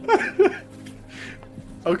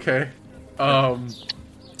 Okay.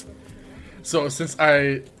 So since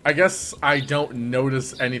I guess I don't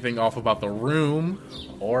notice anything off about the room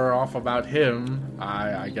or off about him,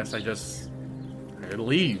 I guess I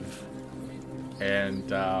leave.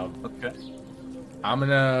 And Okay. I'm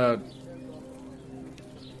gonna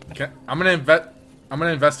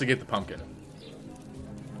investigate the pumpkin.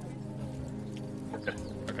 Okay.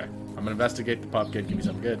 Okay. I'm gonna investigate the pumpkin. Give me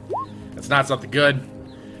something good. It's not something good.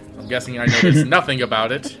 I'm guessing I noticed nothing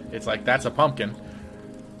about it. It's like, that's a pumpkin.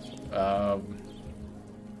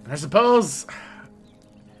 I suppose,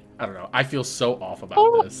 I don't know. I feel so off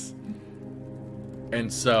about this,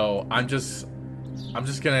 and so I'm just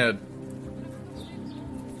gonna,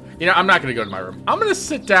 you know, I'm not gonna go to my room. I'm gonna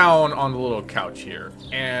sit down on the little couch here,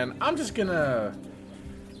 and I'm just gonna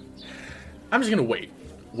wait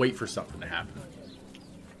for something to happen.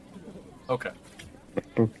 Okay.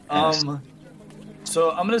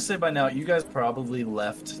 So I'm gonna say by now you guys probably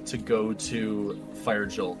left to go to Fire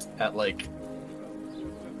Jolt at like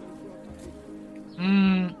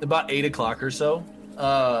about 8 o'clock or so.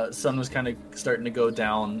 Sun was kind of starting to go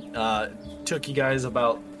down. Took you guys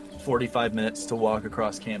about 45 minutes to walk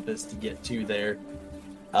across campus to get to there.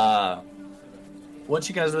 Once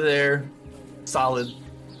you guys were there, solid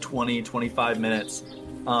 20-25 minutes.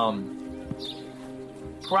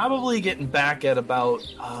 Probably getting back at about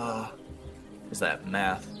what's that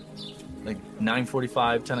math? Like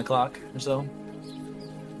 9:45, 10 o'clock or so.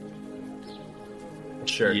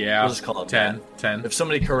 Sure. Yeah. We'll just call it 10. math. 10. If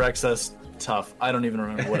somebody corrects us, tough. I don't even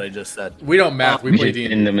remember what I just said. We don't math. We We play should D&D.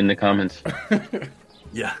 pin them in the comments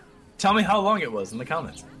Yeah. Tell me how long it was in the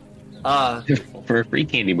comments. for a free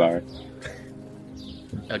candy bar.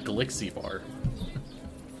 a Glixie bar.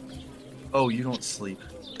 Oh, you don't sleep.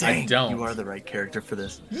 Dang, don't. You are the right character for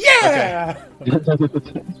this. Yeah.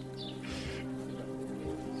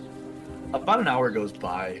 About an hour goes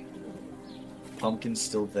by. Pumpkin's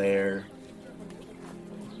still there.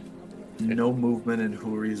 No movement in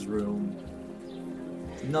Huri's room.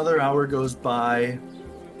 Another hour goes by.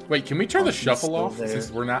 Wait, can we turn the Pumpkin's shuffle still off there.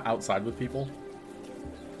 since we're not outside with people?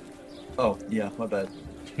 Oh, yeah, my bad.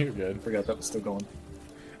 You're good. Forgot that was still going.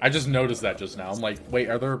 I just noticed that just now. I'm like, wait,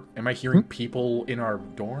 am I hearing people in our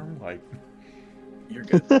dorm? Like, You're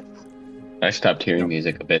good. I stopped hearing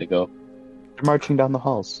music a bit ago. They're marching down the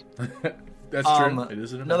halls. that's true. It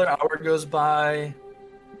is Another hour goes by.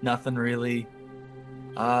 Nothing really.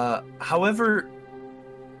 However,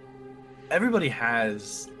 everybody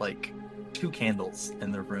has like 2 candles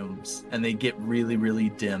in their rooms, and they get really, really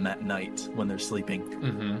dim at night when they're sleeping.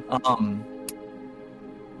 Mm-hmm.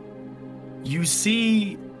 You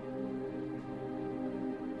see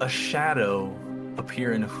a shadow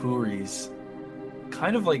appear in Huri's,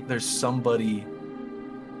 kind of like there's somebody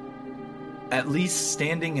at least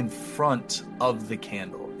standing in front of the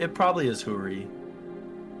candle. It probably is Huri.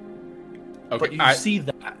 Okay, But you see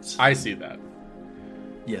that. I see that.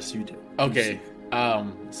 Yes, you do. Okay,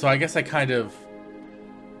 so I guess I kind of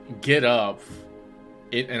get up,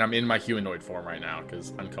 and I'm in my humanoid form right now because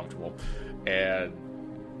uncomfortable, and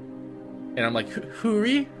I'm like,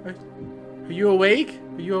 Huri, are you awake?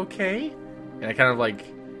 Are you okay? And I kind of like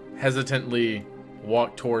hesitantly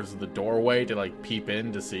walk towards the doorway to like peep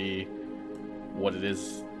in to see what it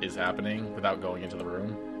is happening without going into the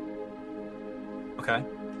room. Okay.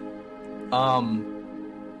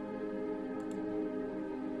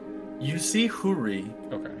 You see Huri.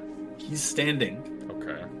 Okay. He's standing.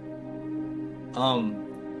 Okay.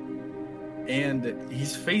 And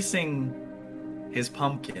he's facing his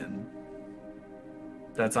pumpkin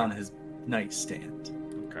that's on his nightstand.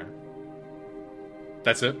 Okay.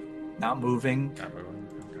 That's it? Not moving. Not moving.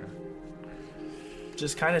 Okay.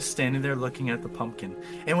 Just kind of standing there looking at the pumpkin.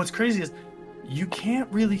 And what's crazy is you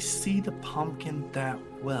can't really see the pumpkin that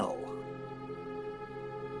well.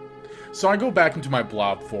 So I go back into my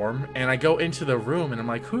blob form, and I go into the room, and I'm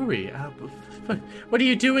like, Huri, what are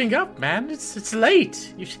you doing up, man? It's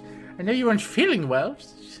late. I know you weren't feeling well.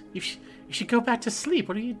 You should go back to sleep.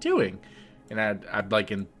 What are you doing? And I'm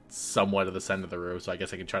like in somewhat of the center of the room, so I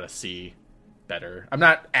guess I can try to see better. I'm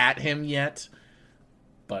not at him yet,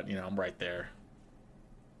 but, I'm right there.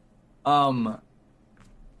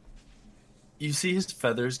 You see his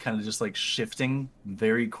feathers kind of just like shifting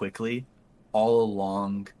very quickly all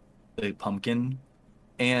along the pumpkin,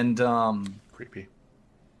 and Creepy.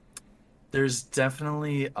 there's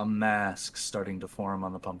definitely a mask starting to form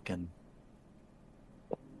on the pumpkin.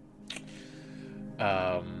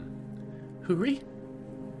 Huri?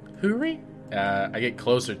 I get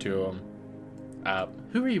closer to him.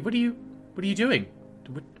 Huri, what are you doing?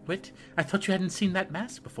 What? I thought you hadn't seen that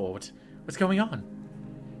mask before. What's going on?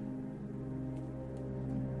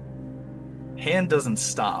 Hand doesn't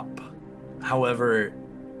stop. However,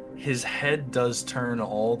 his head does turn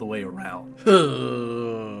all the way around.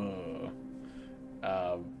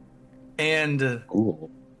 And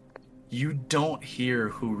Ooh. you don't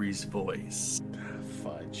hear Huri's voice.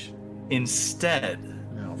 Fudge. Instead,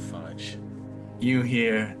 No fudge. you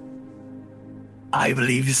hear, I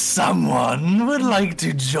believe someone would like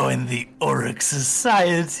to join the Auric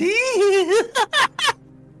Society.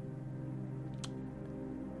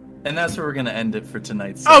 And that's where we're going to end it for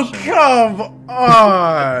tonight's Oh, session. come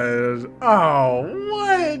on! Oh,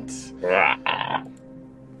 what?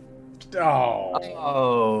 Oh.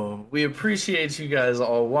 Oh, we appreciate you guys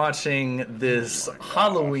all watching this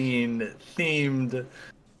Halloween-themed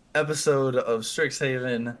episode of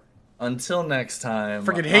Strixhaven. Until next time,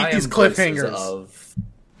 Freaking hate I these am Voices cliffhangers. Of...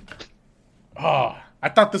 Oh, I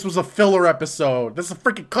thought this was a filler episode. This is a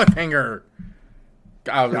freaking cliffhanger.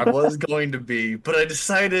 It was going to be, but I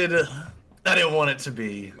decided I didn't want it to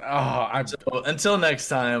be. So until next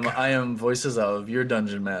time, I am Voices of, your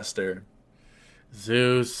Dungeon Master.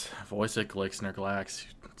 Zeus, voice of Glixner Glax.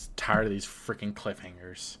 Tired of these freaking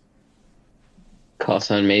cliffhangers. Call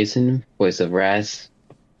sign Mason, voice of Raz.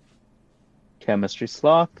 Chemistry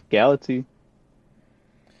Sloth, Galaxy.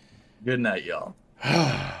 Good night, y'all.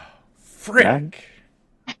 Frick.